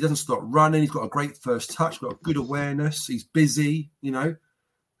 He doesn't stop running. He's got a great first touch, got a good awareness. He's busy.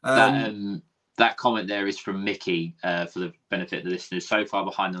 That comment there is from Mickey for the benefit of the listeners. So far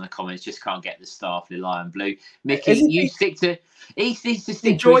behind on the comments, just can't get the staff, the Lion Blue. Mickey, he needs to stick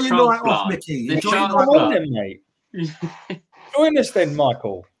Enjoy to his your night off, Mickey. Enjoy your night off, mate. Join us then,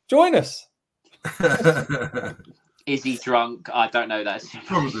 Michael. Join us. Is he drunk? I don't know. That's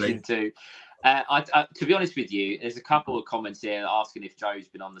probably too. To be honest with you, there's a couple of comments here asking if Joe's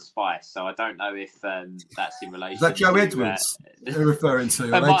been on the Spice. So I don't know if that's in relation. Is that Joe Edwards they're referring to?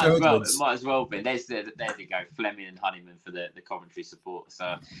 It might as well be. There you go. Fleming and Honeyman for the Coventry support.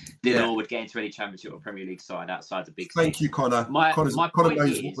 So Dinner would get into any Championship or Premier League side outside the big. Thank you, Connor. Connor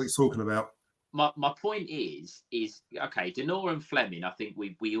knows what he's talking about. My point is okay. Denora and Fleming, I think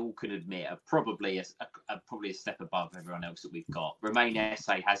we all can admit, are probably a step above everyone else that we've got. Romain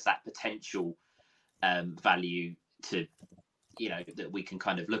Esse has that potential value to, that we can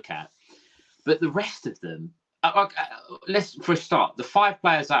kind of look at. But the rest of them, let's for a start, the 5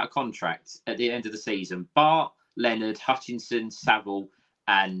 players out of contract at the end of the season: Bart, Leonard, Hutchinson, Saville,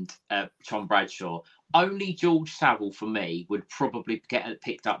 and Tom Bradshaw. Only George Saville, for me, would probably get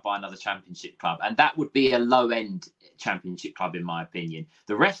picked up by another Championship club. And that would be a low-end Championship club, in my opinion.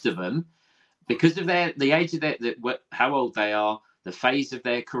 The rest of them, because of the age of how old they are, the phase of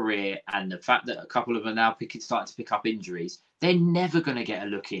their career, and the fact that a couple of them are now starting to pick up injuries, they're never going to get a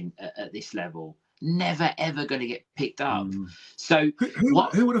look in at this level. Never, ever going to get picked up. So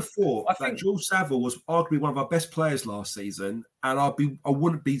who would have thought that George Saville was arguably one of our best players last season, and I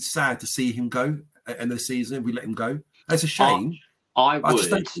wouldn't be sad to see him go in the season if we let him go. It's a shame. I would. I just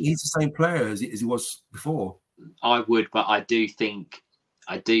don't think he's the same player as he was before. I would, but I do think,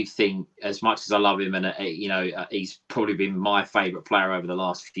 as much as I love him, and he's probably been my favourite player over the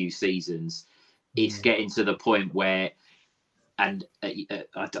last few seasons. It's getting to the point where, and I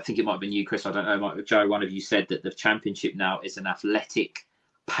think it might have been you, Chris. I don't know, Joe. One of you said that the Championship now is an athletic,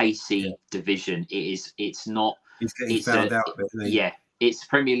 pacey division. It's not. He's getting found out a bit, isn't he? Yeah, it's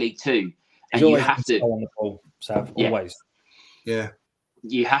Premier League 2. And you have to on the ball, Sav, always. Yeah.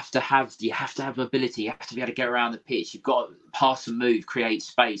 You have to have mobility. You have to be able to get around the pitch. You've got to pass and move, create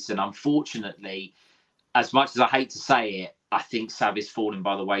space. And unfortunately, as much as I hate to say it, I think Sav is falling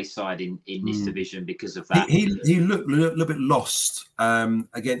by the wayside in this division because of that. He looked a little bit lost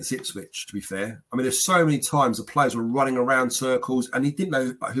against Ipswich, to be fair. I mean, there's so many times the players were running around circles and he didn't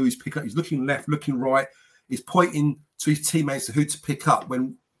know who he's picking up. He's looking left, looking right. He's pointing to his teammates who to pick up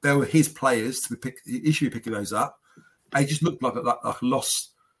when they were his players to be picking those up. And he just looked like a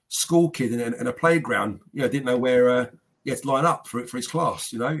lost school kid in a playground. Didn't know where he had to line up for his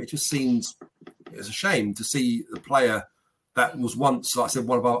class. It just seems it's a shame to see the player that was once, like I said,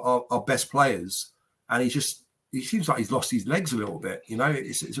 one of our best players, and he seems like he's lost his legs a little bit.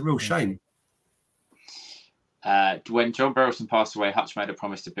 It's a real shame. When John Berylson passed away, Hutch made a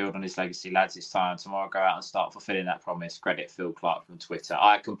promise to build on his legacy. Lads, it's time. Tomorrow, go out and start fulfilling that promise. Credit Phil Clark from Twitter.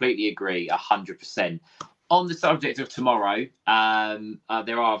 I completely agree, 100%. On the subject of tomorrow,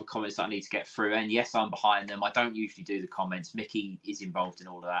 there are other comments that I need to get through. And yes, I'm behind them. I don't usually do the comments. Mickey is involved in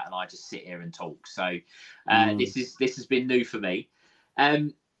all of that, and I just sit here and talk. So this has been new for me.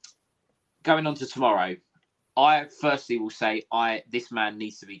 Going on to tomorrow, I firstly will say this man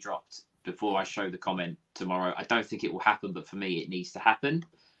needs to be dropped before I show the comment tomorrow. I don't think it will happen, but for me, it needs to happen.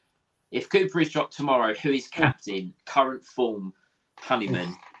 If Cooper is dropped tomorrow, who is captain, current form,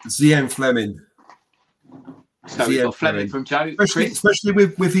 Honeyman? Zian Fleming. So we've got Fleming from Joe. Especially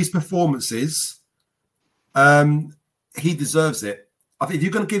with his performances, he deserves it. I think if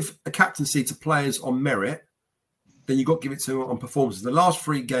you're going to give a captaincy to players on merit, then you've got to give it to him on performances. The last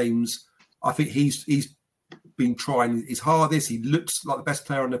 3 games, I think he's been trying his hardest. He looks like the best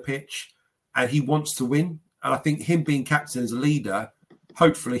player on the pitch, and he wants to win. And I think him being captain as a leader,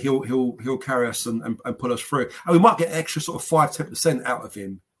 hopefully he'll carry us and pull us through. And we might get an extra sort of 5-10% out of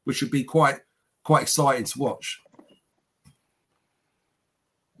him, which would be quite exciting to watch.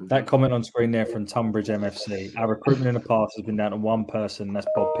 That comment on screen there from Tunbridge MFC. Our recruitment in the past has been down to one person, that's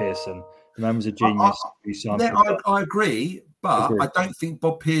Bob Pearson. The man was a genius. I agree, but I don't think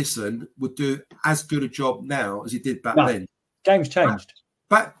Bob Pearson would do as good a job now as he did back then. Game's changed.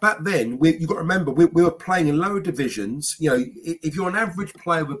 Back then, you've got to remember, we were playing in lower divisions. You know, if you're an average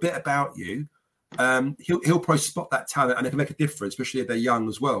player with a bit about you, he'll probably spot that talent and it can make a difference, especially if they're young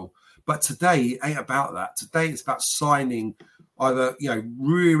as well. But today, it ain't about that. Today, it's about signing either, you know,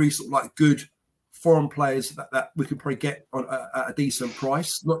 really sort of like good foreign players that we can probably get on a decent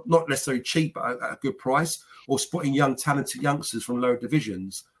price, not necessarily cheap, but at a good price, or spotting young, talented youngsters from lower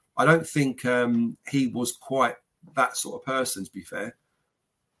divisions. I don't think he was quite that sort of person, to be fair.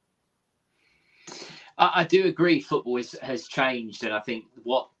 I do agree football has changed, and I think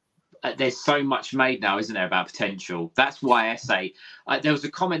there's so much made now, isn't there, about potential. That's why SA, there was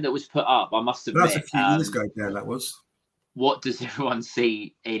a comment that was put up, I must admit. That's a few years ago, yeah, that was. What does everyone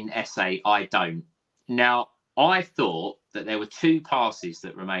see in SA? I don't. Now, I thought that there were two passes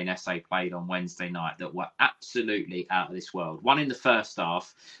that Remain SA played on Wednesday night that were absolutely out of this world. One in the first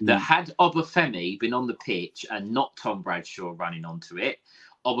half that had Obafemi been on the pitch and not Tom Bradshaw running onto it,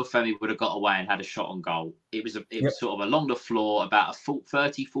 Obafemi would have got away and had a shot on goal. It was sort of along the floor, about a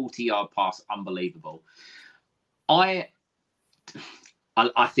 30, 40-yard pass. Unbelievable. I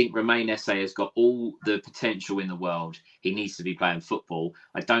think Remain SA has got all the potential in the world. He needs to be playing football.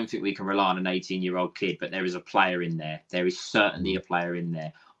 I don't think we can rely on an 18-year-old kid, but there is a player in there. There is certainly a player in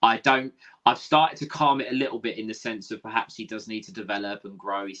there. I've started to calm it a little bit in the sense of perhaps he does need to develop and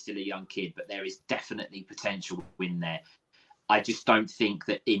grow. He's still a young kid, but there is definitely potential in there. I just don't think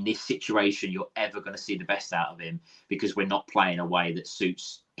that in this situation you're ever going to see the best out of him because we're not playing a way that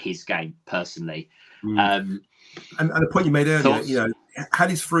suits his game personally. And the point you made earlier, you know,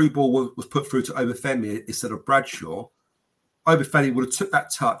 had his through ball was put through to Obafemi instead of Bradshaw, Obafemi would have took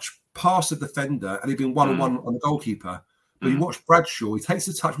that touch, passed the defender, and he'd been one-on-one on the goalkeeper. But you watch Bradshaw, he takes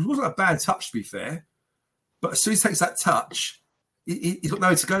the touch, which wasn't a bad touch to be fair, but as soon as he takes that touch, he's got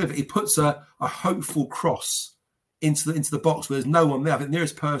nowhere to go with it. He puts a hopeful cross into the box where there's no one there. I think the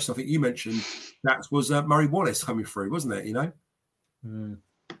nearest person, I think you mentioned, that was Murray Wallace coming through, wasn't it? You know?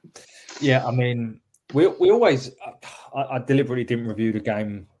 Yeah, I mean, we always. I deliberately didn't review the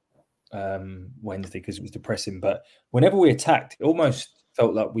game Wednesday because it was depressing. But whenever we attacked, it almost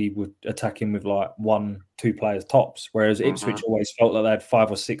felt like we were attacking with like 1-2 players tops, whereas Ipswich always felt like they had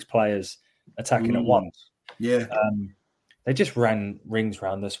 5 or 6 players attacking at once. Yeah, they just ran rings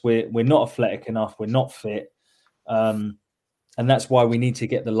around us. We're not athletic enough. We're not fit. And that's why we need to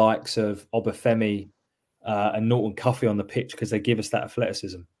get the likes of Obafemi and Norton Cuffy on the pitch because they give us that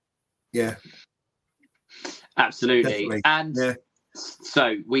athleticism. Yeah, absolutely. Definitely. And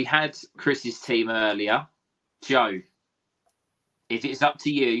so we had Chris's team earlier. Joe, if it's up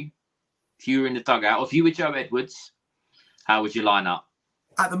to you, if you were in the dugout, or if you were Joe Edwards, how would you line up?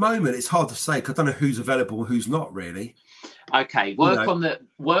 At the moment, it's hard to say because I don't know who's available and who's not really. Okay, work on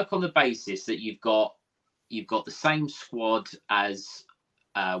the basis that you've got the same squad as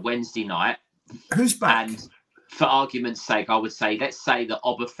Wednesday night. Who's back? And for argument's sake, I would say, let's say that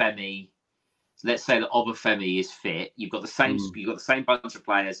Obafemi is fit. You've got the same. You've got the same bunch of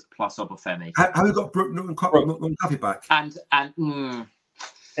players plus Obafemi. Have we got Brooke Norton Cuffy back? And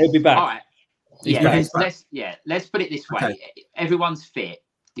he'll be back. All right. Let's put it this way. Okay. Everyone's fit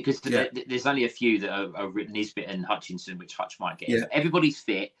because there's only a few that are Nisbet and Hutchinson, which Hutch might get. Yeah. Everybody's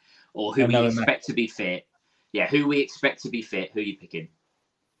fit, or who we expect to be fit. Yeah, who we expect to be fit. Who are you picking?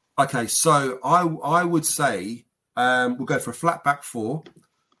 Okay, so I would say we'll go for a flat back 4.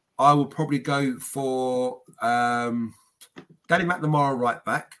 I will probably go for Danny McNamara right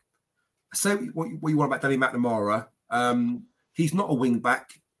back. Say what you want about Danny McNamara. He's not a wing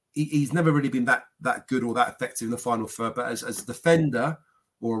back. He's never really been that good or that effective in the final third. But as a defender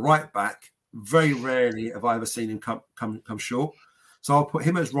or a right back, very rarely have I ever seen him come short. So I'll put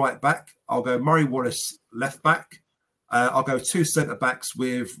him as right back. I'll go Murray Wallace left back. I'll go 2 centre backs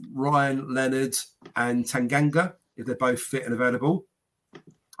with Ryan Leonard and Tanganga if they're both fit and available.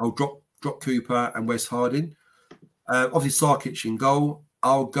 I'll drop Cooper and Wes Harding. Obviously Sarkic in goal.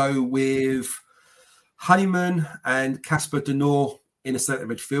 I'll go with Honeyman and Casper De Norre in the centre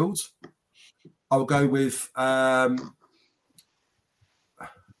midfield. I'll go with I'll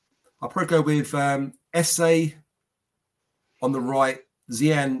probably go with Esse on the right,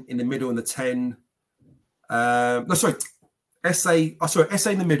 Zian in the middle in the 10. Esse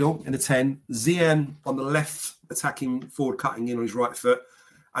in the middle in the 10, Zian on the left, attacking forward, cutting in on his right foot.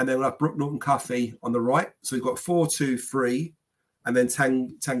 And then we'll have Brooke Norton Cuffy on the right. So we've got 4-2-3, and then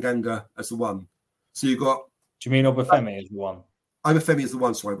Tanganga as the 1. So you've got. Do you mean Obafemi as the 1? Obafemi is the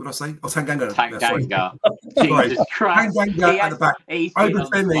 1, sorry. What did I say? Oh, Tanganga. Tanganga. Jesus Christ. Tanganga at the back.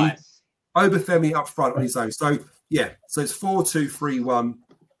 Obafemi. Obafemi up front on his own. So it's 4-2-3-1.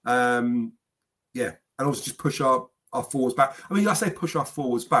 And also just push our forwards back. I mean, I say push our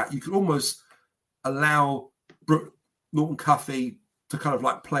forwards back. You could almost allow Norton Cuffy to kind of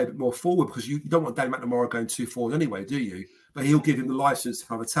like play a bit more forward, because you don't want Danny McNamara going too forward anyway, do you? But he'll give him the license to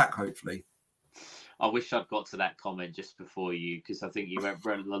kind of attack, hopefully. I wish I'd got to that comment just before you, because I think you went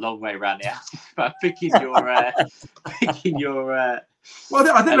a long way around the house about picking your. Well,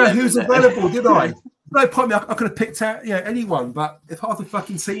 I didn't know who's available, did I? No point. I could have picked out anyone, but if half the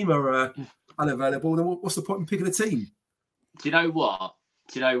fucking team are unavailable, then what's the point in picking a team? Do you know what?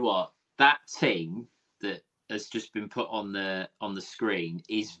 That team that has just been put on the screen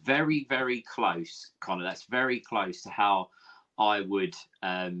is very, very close, Connor. That's very close to how I would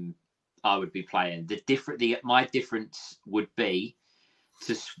be playing. My difference would be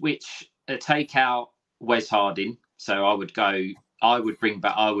to take out Wes Harding. So I would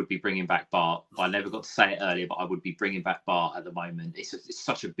be bringing back Bart. I never got to say it earlier, but I would be bringing back Bart at the moment. It's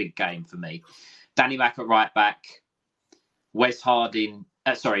such a big game for me. Danny Mack at right back, Wes Harding,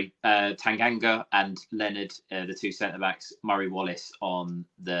 Tanganga and Leonard, the two centre backs, Murray Wallace on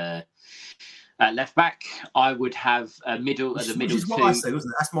the left back. I would have a middle at the middle. Which is what I said,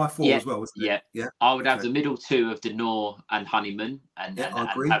 wasn't it? That's my four as well, wasn't it? Yeah. I would have the middle two of Denor and Honeyman, and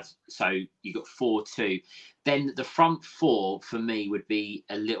I agree. So you got 4-2. Then the front four for me would be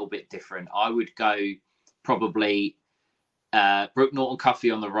a little bit different. I would go probably Brooke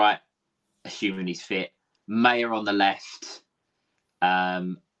Norton-Cuffy on the right, assuming he's fit. Mayer on the left,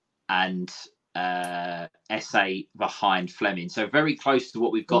 and SA behind Fleming. So very close to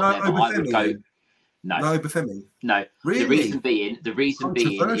what we've got there. But I would go. No, Bafemi. No. Really? The reason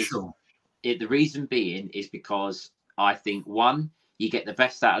being is because I think, one, you get the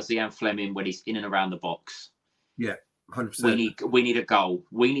best out of Zian Fleming when he's in and around the box. Yeah, 100%. We need a goal.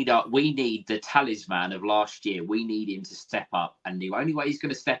 We need the talisman of last year. We need him to step up, and the only way he's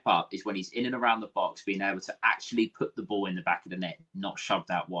going to step up is when he's in and around the box, being able to actually put the ball in the back of the net, not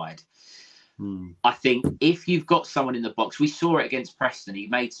shoved out wide. I think if you've got someone in the box, we saw it against Preston. He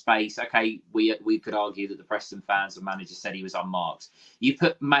made space. Okay, we could argue that the Preston fans and manager said he was unmarked. You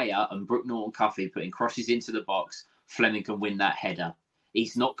put Mayer and Brooke Norton-Cuffy putting crosses into the box, Fleming can win that header.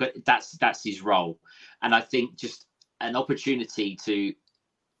 He's not good. That's his role. And I think just an opportunity to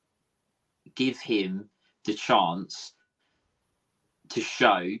give him the chance to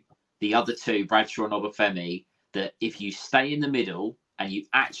show the other two, Bradshaw and Obafemi, that if you stay in the middle and you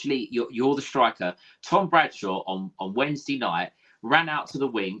actually, you're the striker. Tom Bradshaw on Wednesday night ran out to the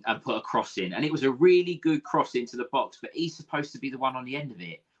wing and put a cross in. And it was a really good cross into the box, but he's supposed to be the one on the end of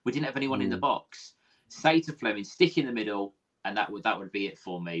it. We didn't have anyone in the box. Say to Fleming, stick in the middle, and that would be it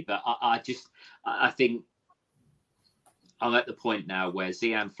for me. But I think I'm at the point now where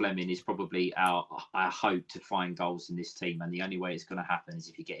Zian Fleming is probably our hope to find goals in this team. And the only way it's going to happen is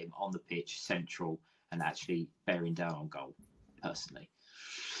if you get him on the pitch, central, and actually bearing down on goal, personally.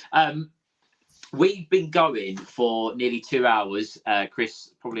 We've been going for nearly 2 hours.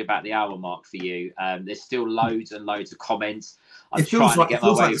 Chris, probably about the hour mark for you. There's still loads and loads of comments. I'm trying to get my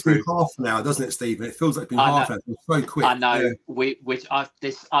way through. It feels like it's been half now, doesn't it, Stephen? It feels like it's been half now. It's so quick. I know. Yeah.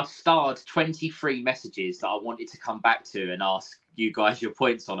 I've starred 23 messages that I wanted to come back to and ask you guys your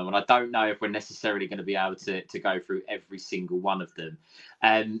points on them, and I don't know if we're necessarily going to be able to go through every single one of them.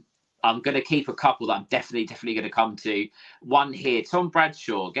 I'm going to keep a couple that I'm definitely going to come to. One here, Tom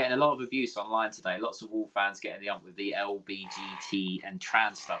Bradshaw, getting a lot of abuse online today. Lots of Wolves fans getting the ump with the LBGT and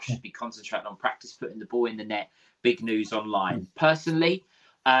trans stuff. Should be concentrating on practice putting the ball in the net. Big news online. Personally,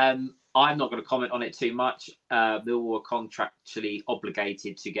 I'm not going to comment on it too much. Millwall are contractually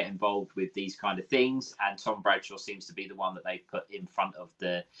obligated to get involved with these kind of things, and Tom Bradshaw seems to be the one that they put in front of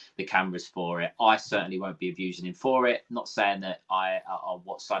the cameras for it. I certainly won't be abusing him for it. Not saying that on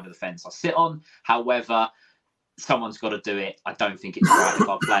what side of the fence I sit on. However, someone's got to do it. I don't think it's right if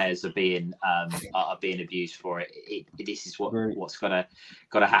our players are being abused for it. This is what's got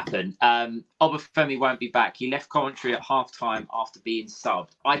to happen. Obafemi won't be back. He left Coventry at half-time after being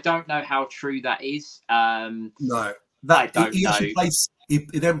subbed. I don't know how true that is. No, I don't know.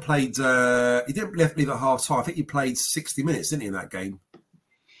 He then played. He didn't leave at half-time. I think he played 60 minutes, didn't he, in that game?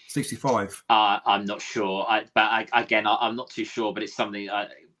 65. I'm not sure. I'm not too sure, but it's something.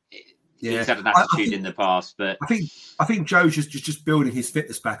 He's had an attitude in the past, but I think Joe's just building his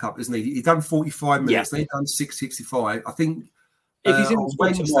fitness back up, isn't he? He's done 45 minutes, then he's done 65. I think if he's in the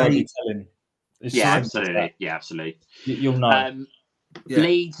Wednesday, tell him. Absolutely. You'll know.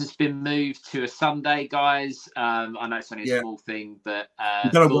 Leeds has been moved to a Sunday, guys. I know it's only a small thing, but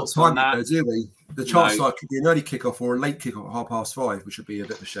we don't know what time it is, do we? The chance like could be an early kickoff or a late kickoff at 5:30, which would be a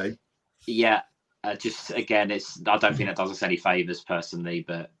bit of a shame. Yeah, just again, I don't think that does us any favours personally,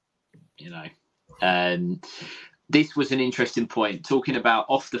 but this was an interesting point talking about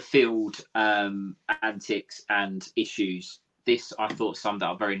off the field antics and issues. This I thought summed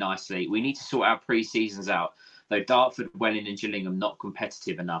up very nicely. We need to sort our pre-seasons out. Though Dartford, Welling, and Gillingham not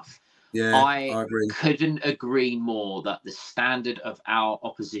competitive enough. Yeah, I agree. Couldn't agree more that the standard of our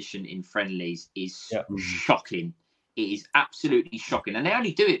opposition in friendlies is shocking. It is absolutely shocking. And they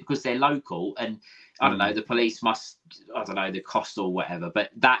only do it because they're local. And I don't know, the police must, I don't know, the cost or whatever.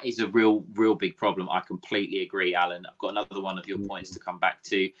 But that is a real big problem. I completely agree, Alan. I've got another one of your points to come back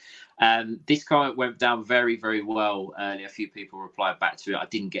to. This comment went down very, very well earlier. A few people replied back to it. I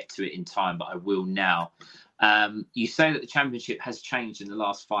didn't get to it in time, but I will now. You say that the championship has changed in the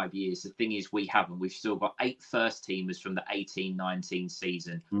last 5 years. The thing is, we haven't. We've still got 8 first teamers from the 18-19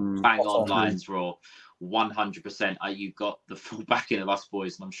 season. Bang on, Lions Raw. 100%. You've got the full backing of us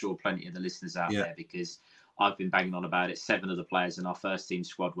boys, and I'm sure plenty of the listeners out there, because I've been banging on about it. 7 of the players in our first team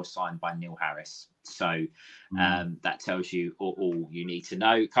squad were signed by Neil Harris. So that tells you all you need to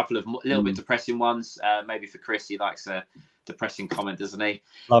know. A couple of little bit depressing ones. Maybe for Chris, he likes a depressing comment, doesn't he?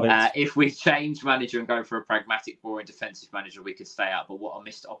 Love it. If we change manager and go for a pragmatic, boring defensive manager, we could stay up. But what a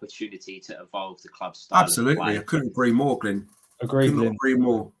missed opportunity to evolve the club style. Absolutely. I couldn't agree more, Glenn. Agree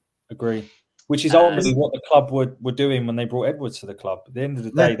more. Which is ultimately what the club were doing when they brought Edwards to the club. At the end of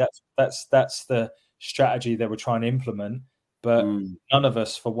the day, that's the strategy they were trying to implement. But none of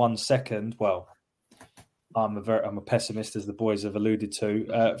us, for 1 second, well, I'm a pessimist, as the boys have alluded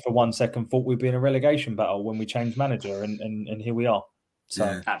to. For 1 second, thought we'd be in a relegation battle when we changed manager, and here we are.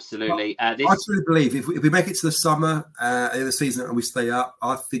 So absolutely, I truly believe if we make it to the summer of the season and we stay up,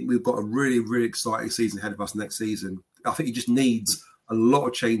 I think we've got a really, really exciting season ahead of us next season. I think it just needs a lot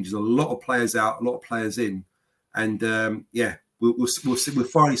of changes, a lot of players out, a lot of players in, and we'll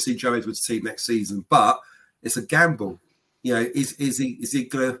finally see Joe Edwards' team next season. But it's a gamble. Is he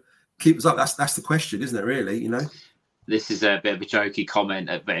going to keep us up? That's the question, isn't it? Really, This is a bit of a jokey comment,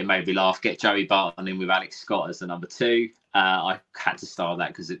 but it made me laugh. Get Joey Barton in with Alex Scott as the number 2. I had to start that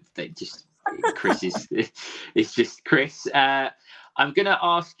because Chris it's just Chris. I'm going to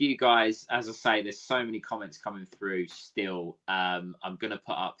ask you guys, as I say, there's so many comments coming through still. I'm going to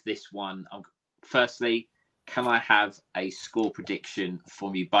put up this one. Firstly, can I have a score prediction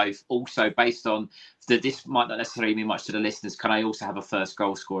from you both? Also, based on this might not necessarily mean much to the listeners, can I also have a first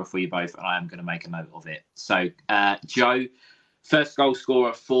goal scorer for you both? And I am going to make a note of it. So, Joe, first goal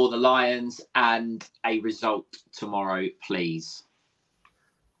scorer for the Lions and a result tomorrow, please.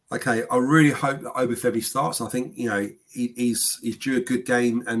 Okay, I really hope that Obafemi starts. I think he's due a good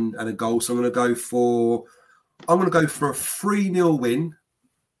game and a goal. So I'm going to go for a 3-0 win,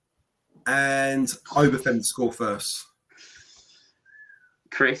 and Obafemi to score first.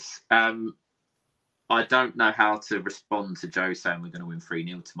 Chris, I don't know how to respond to Joe saying we're going to win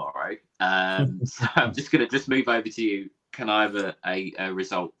 3-0 tomorrow. So I'm just going to move over to you. Can I have a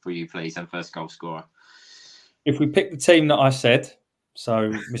result for you, please, and first goal scorer? If we pick the team that I said.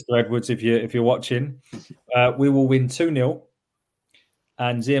 So, Mr. Edwards, if you're watching, we will win 2-0,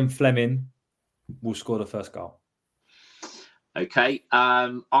 and Zian Fleming will score the first goal. Okay,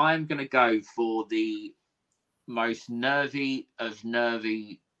 I'm going to go for the most nervy of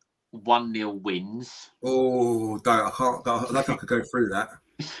nervy 1-0 wins. Oh, I don't think I could go through that.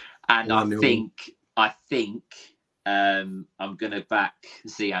 And 1-0. I think I'm going to back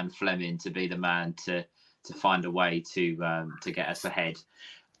Zian Fleming to be the man to find a way to get us ahead.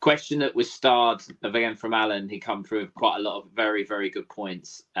 Question that was starred again from Alan. He come through with quite a lot of very, very good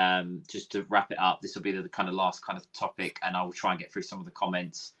points. Just to wrap it up, this will be the kind of last kind of topic, and I will try and get through some of the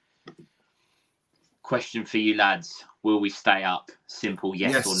comments. Question for you lads: will we stay up? Simple,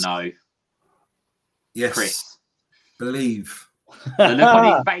 yes or no? Yes. Chris, believe. The look on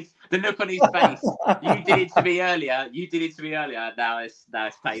his face. The look on his face. You did it to me earlier. Now it's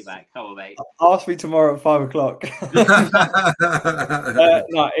payback. Come on, mate. Ask me tomorrow at 5:00.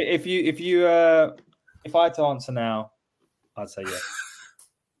 No, if I had to answer now, I'd say yes.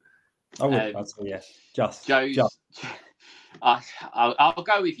 I would. I'd say yes. Just. I'll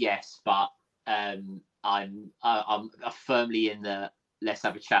go with yes, but I'm firmly in the let's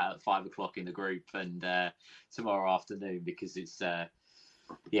have a chat at 5:00 in the group and tomorrow afternoon, because it's 3-0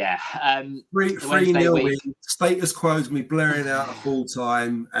 win. Status quo is going to be blaring out at full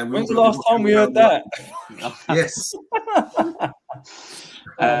time. And when's the last time we heard that? Yes.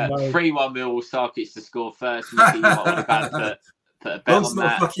 3-1 Millwall, Sarkic to score first. Mickey, you might want to put a bet on not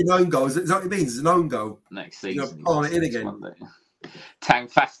that. A fucking own goal. Is that what it means? It's an own goal. Next season. You're on it in again.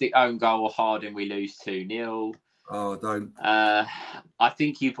 Tangfastic own goal or Harding, we lose 2-0. Oh, don't. I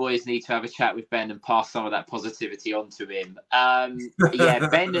think you boys need to have a chat with Ben and pass some of that positivity on to him. Yeah,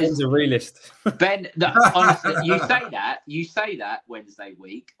 Ben's a realist. Ben, no, honestly, you say that Wednesday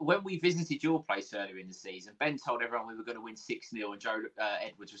week. When we visited your place earlier in the season, Ben told everyone we were going to win 6-0 and Joe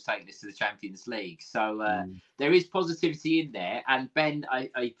Edwards was taking us to the Champions League. So there is positivity in there. And Ben,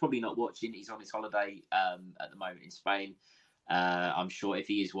 he's probably not watching. He's on his holiday at the moment in Spain. I'm sure if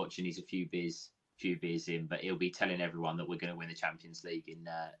he is watching, he's a few beers in, but he'll be telling everyone that we're going to win the Champions League in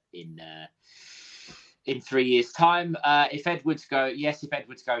 3 years' time. If Edwards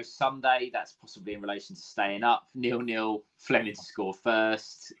goes Sunday, that's possibly in relation to staying up. 0-0, Fleming to score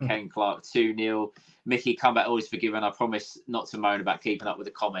first, Ken Clark 2-0. Mickey, come back, always forgiven. I promise not to moan about keeping up with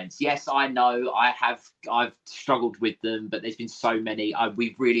the comments. Yes, I know I've struggled with them, but there's been so many.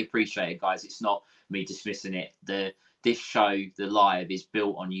 We really appreciate it, guys. It's not me dismissing it. This show, the live, is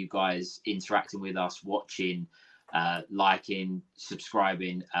built on you guys interacting with us, watching, liking,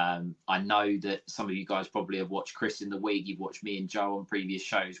 subscribing. I know that some of you guys probably have watched Chris in the week. You've watched me and Joe on previous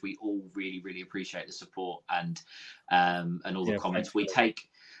shows. We all really, really appreciate the support and all the comments. We take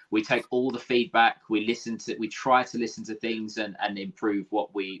all the feedback. We try to listen to things and improve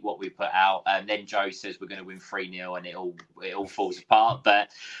what we put out. And then Joe says we're going to win 3-0 and it all falls apart.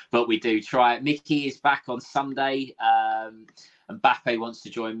 But we do try. Mickey is back on Sunday. Mbappe wants to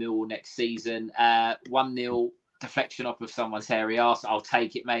join Millwall next season. 1-0 deflection off of someone's hairy ass. I'll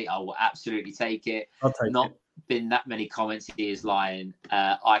take it, mate. I will absolutely take it. Been that many comments, he is lying.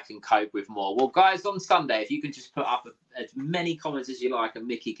 I can cope with more. Well, guys, on Sunday, if you can just put up as many comments as you like and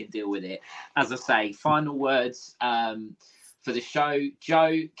Mickey can deal with it. As I say, final words for the show.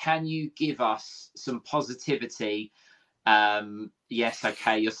 Joe, can you give us some positivity? Yes,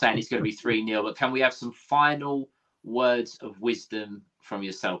 okay, you're saying it's going to be 3-0, but can we have some final words of wisdom from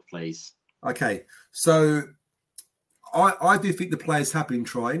yourself, please? Okay, so I do think the players have been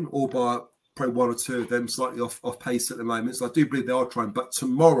trying, all by probably one or two of them slightly off pace at the moment. So I do believe they are trying. But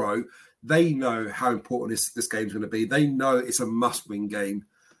tomorrow, they know how important this game's going to be. They know it's a must-win game.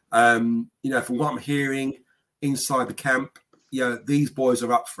 From what I'm hearing inside the camp, these boys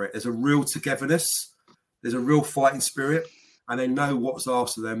are up for it. There's a real togetherness. There's a real fighting spirit. And they know what's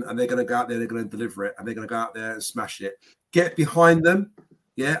asked of them. And they're going to go out there, they're going to deliver it. And they're going to go out there and smash it. Get behind them.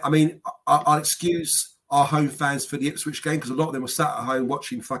 Yeah, I mean, I'll excuse our home fans for the Ipswich game because a lot of them were sat at home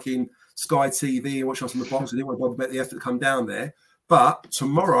watching fucking Sky TV and watching us on the box. They didn't want to bother about the effort to come down there. But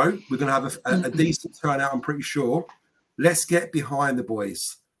tomorrow, we're going to have a decent turnout, I'm pretty sure. Let's get behind the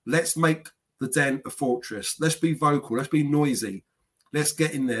boys. Let's make the Den a fortress. Let's be vocal. Let's be noisy. Let's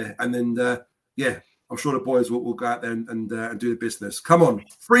get in there. And then, I'm sure the boys will go out there and do the business. Come on.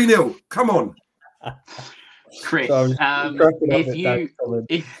 3-0. Come on. Chris,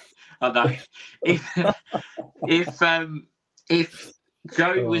 if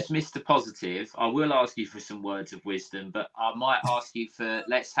Joe was Mr. Positive, I will ask you for some words of wisdom, but I might ask you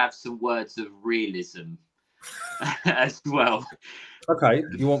let's have some words of realism as well. Okay,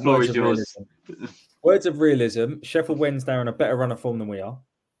 you want words of realism? Words of realism. Sheffield Wednesday are on a better run of form than we are.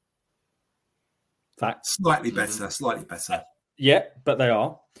 Fact. Slightly better. Yeah, but they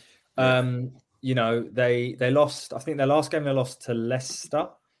are. They lost. I think their last game they lost to Leicester,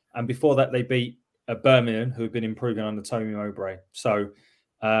 and before that they beat Birmingham, who have been improving under Tony Mowbray. So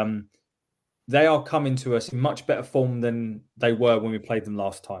they are coming to us in much better form than they were when we played them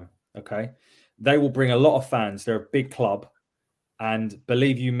last time. Okay, they will bring a lot of fans. They're a big club, and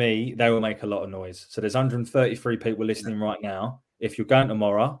believe you me, they will make a lot of noise. So there's 133 people listening right now. If you're going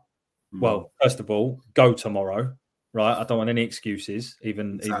tomorrow, well, first of all, go tomorrow. Right, I don't want any excuses.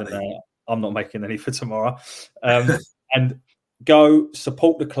 Even I'm not making any for tomorrow. And go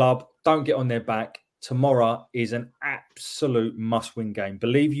support the club. Don't get on their back. Tomorrow is an absolute must-win game.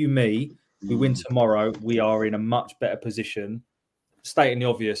 Believe you me, we win tomorrow, we are in a much better position. Stating the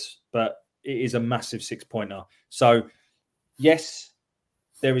obvious, but it is a massive 6-pointer. So, yes,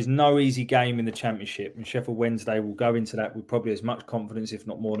 there is no easy game in the Championship, and Sheffield Wednesday will go into that with probably as much confidence, if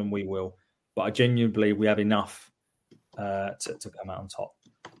not more than we will. But I genuinely believe we have enough to come out on top.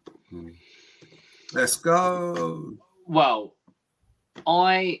 Let's go. Well,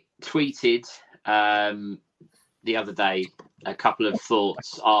 I tweeted the other day a couple of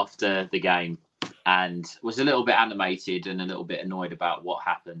thoughts after the game and was a little bit animated and a little bit annoyed about what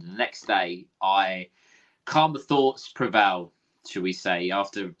happened. And the next day, calmer thoughts prevail, shall we say,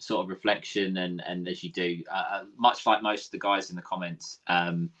 after sort of reflection and as you do, much like most of the guys in the comments,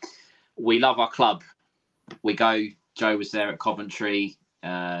 we love our club. We go, Joe was there at Coventry.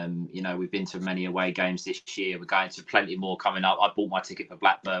 We've been to many away games this year. We're going to plenty more coming up. I bought my ticket for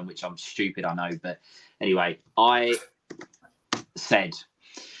Blackburn, which I'm stupid, I know. But anyway, I said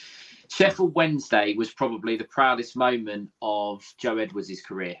Sheffield Wednesday was probably the proudest moment of Joe Edwards'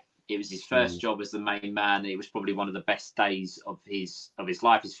 career. It was his first job as the main man. It was probably one of the best days of his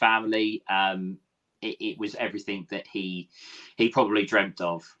life, his family. It was everything that he probably dreamt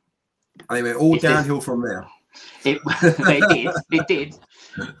of. I mean, all downhill from there. It did.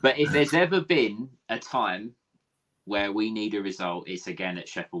 But if there's ever been a time where we need a result, it's again at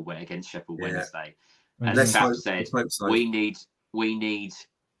Sheffield Wednesday. As Chap said, so. we need players.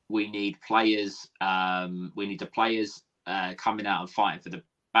 We need the players coming out and fighting for the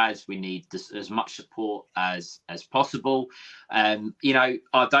badge. We need as much support as possible. I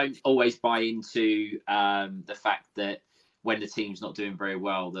don't always buy into the fact that when the team's not doing very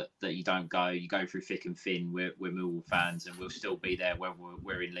well, that you don't go. You go through thick and thin. We're Millwall fans, and we'll still be there whether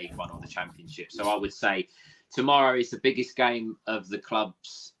we're in League One or the Championship. So I would say tomorrow is the biggest game of the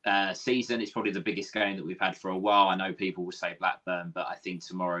club's season. It's probably the biggest game that we've had for a while. I know people will say Blackburn, but I think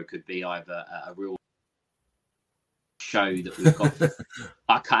tomorrow could be either a real show that we've got.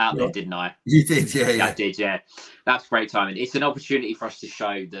 I cut out there, didn't I? You did, yeah. I did, yeah. That's great timing. It's an opportunity for us to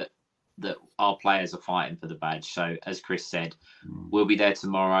show that our players are fighting for the badge. So, as Chris said, we'll be there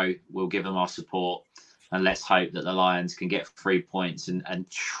tomorrow. We'll give them our support, and let's hope that the Lions can get 3 points and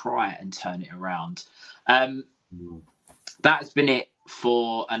try and turn it around. That's been it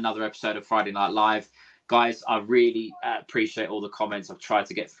for another episode of Friday Night Live. Guys, I really appreciate all the comments. I've tried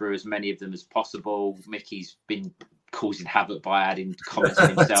to get through as many of them as possible. Mickey's been causing havoc by adding comments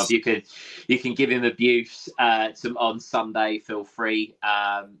on himself. You can give him abuse on Sunday. Feel free.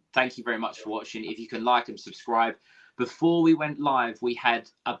 Thank you very much for watching. If you can like and subscribe. Before we went live, we had,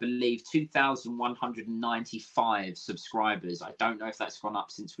 I believe, 2,195 subscribers. I don't know if that's gone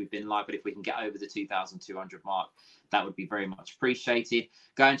up since we've been live, but if we can get over the 2,200 mark, that would be very much appreciated.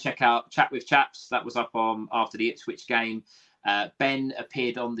 Go and check out Chat with Chaps. That was up on after the Ipswich game. Ben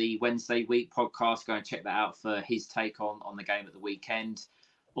appeared on the Wednesday Week podcast. Go and check that out for his take on the game at the weekend.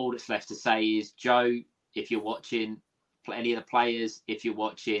 All that's left to say is, Joe, if you're watching, any of the players, if you're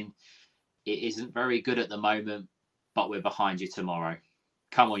watching, it isn't very good at the moment, but we're behind you tomorrow.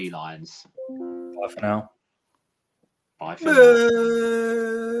 Come on, you Lions. Bye for now. Bye for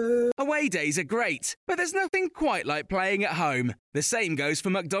now. Away days are great, but there's nothing quite like playing at home. The same goes for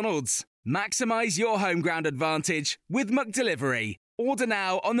McDonald's. Maximise your home ground advantage with McDelivery. Order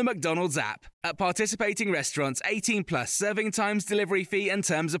now on the McDonald's app. At participating restaurants, 18 plus serving times, delivery fee and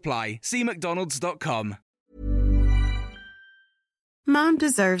terms apply. See mcdonalds.com. Mom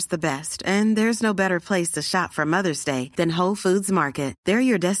deserves the best, and there's no better place to shop for Mother's Day than Whole Foods Market. They're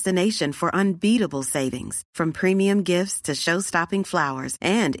your destination for unbeatable savings, from premium gifts to show-stopping flowers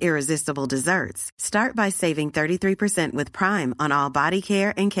and irresistible desserts. Start by saving 33% with Prime on all body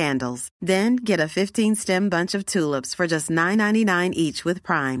care and candles. Then get a 15-stem bunch of tulips for just $9.99 each with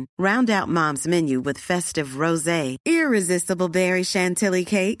Prime. Round out Mom's menu with festive rosé, irresistible berry chantilly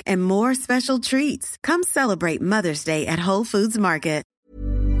cake, and more special treats. Come celebrate Mother's Day at Whole Foods Market.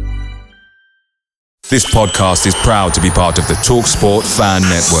 This podcast is proud to be part of the TalkSport Fan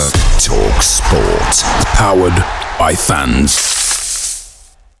Network. TalkSport. Powered by fans.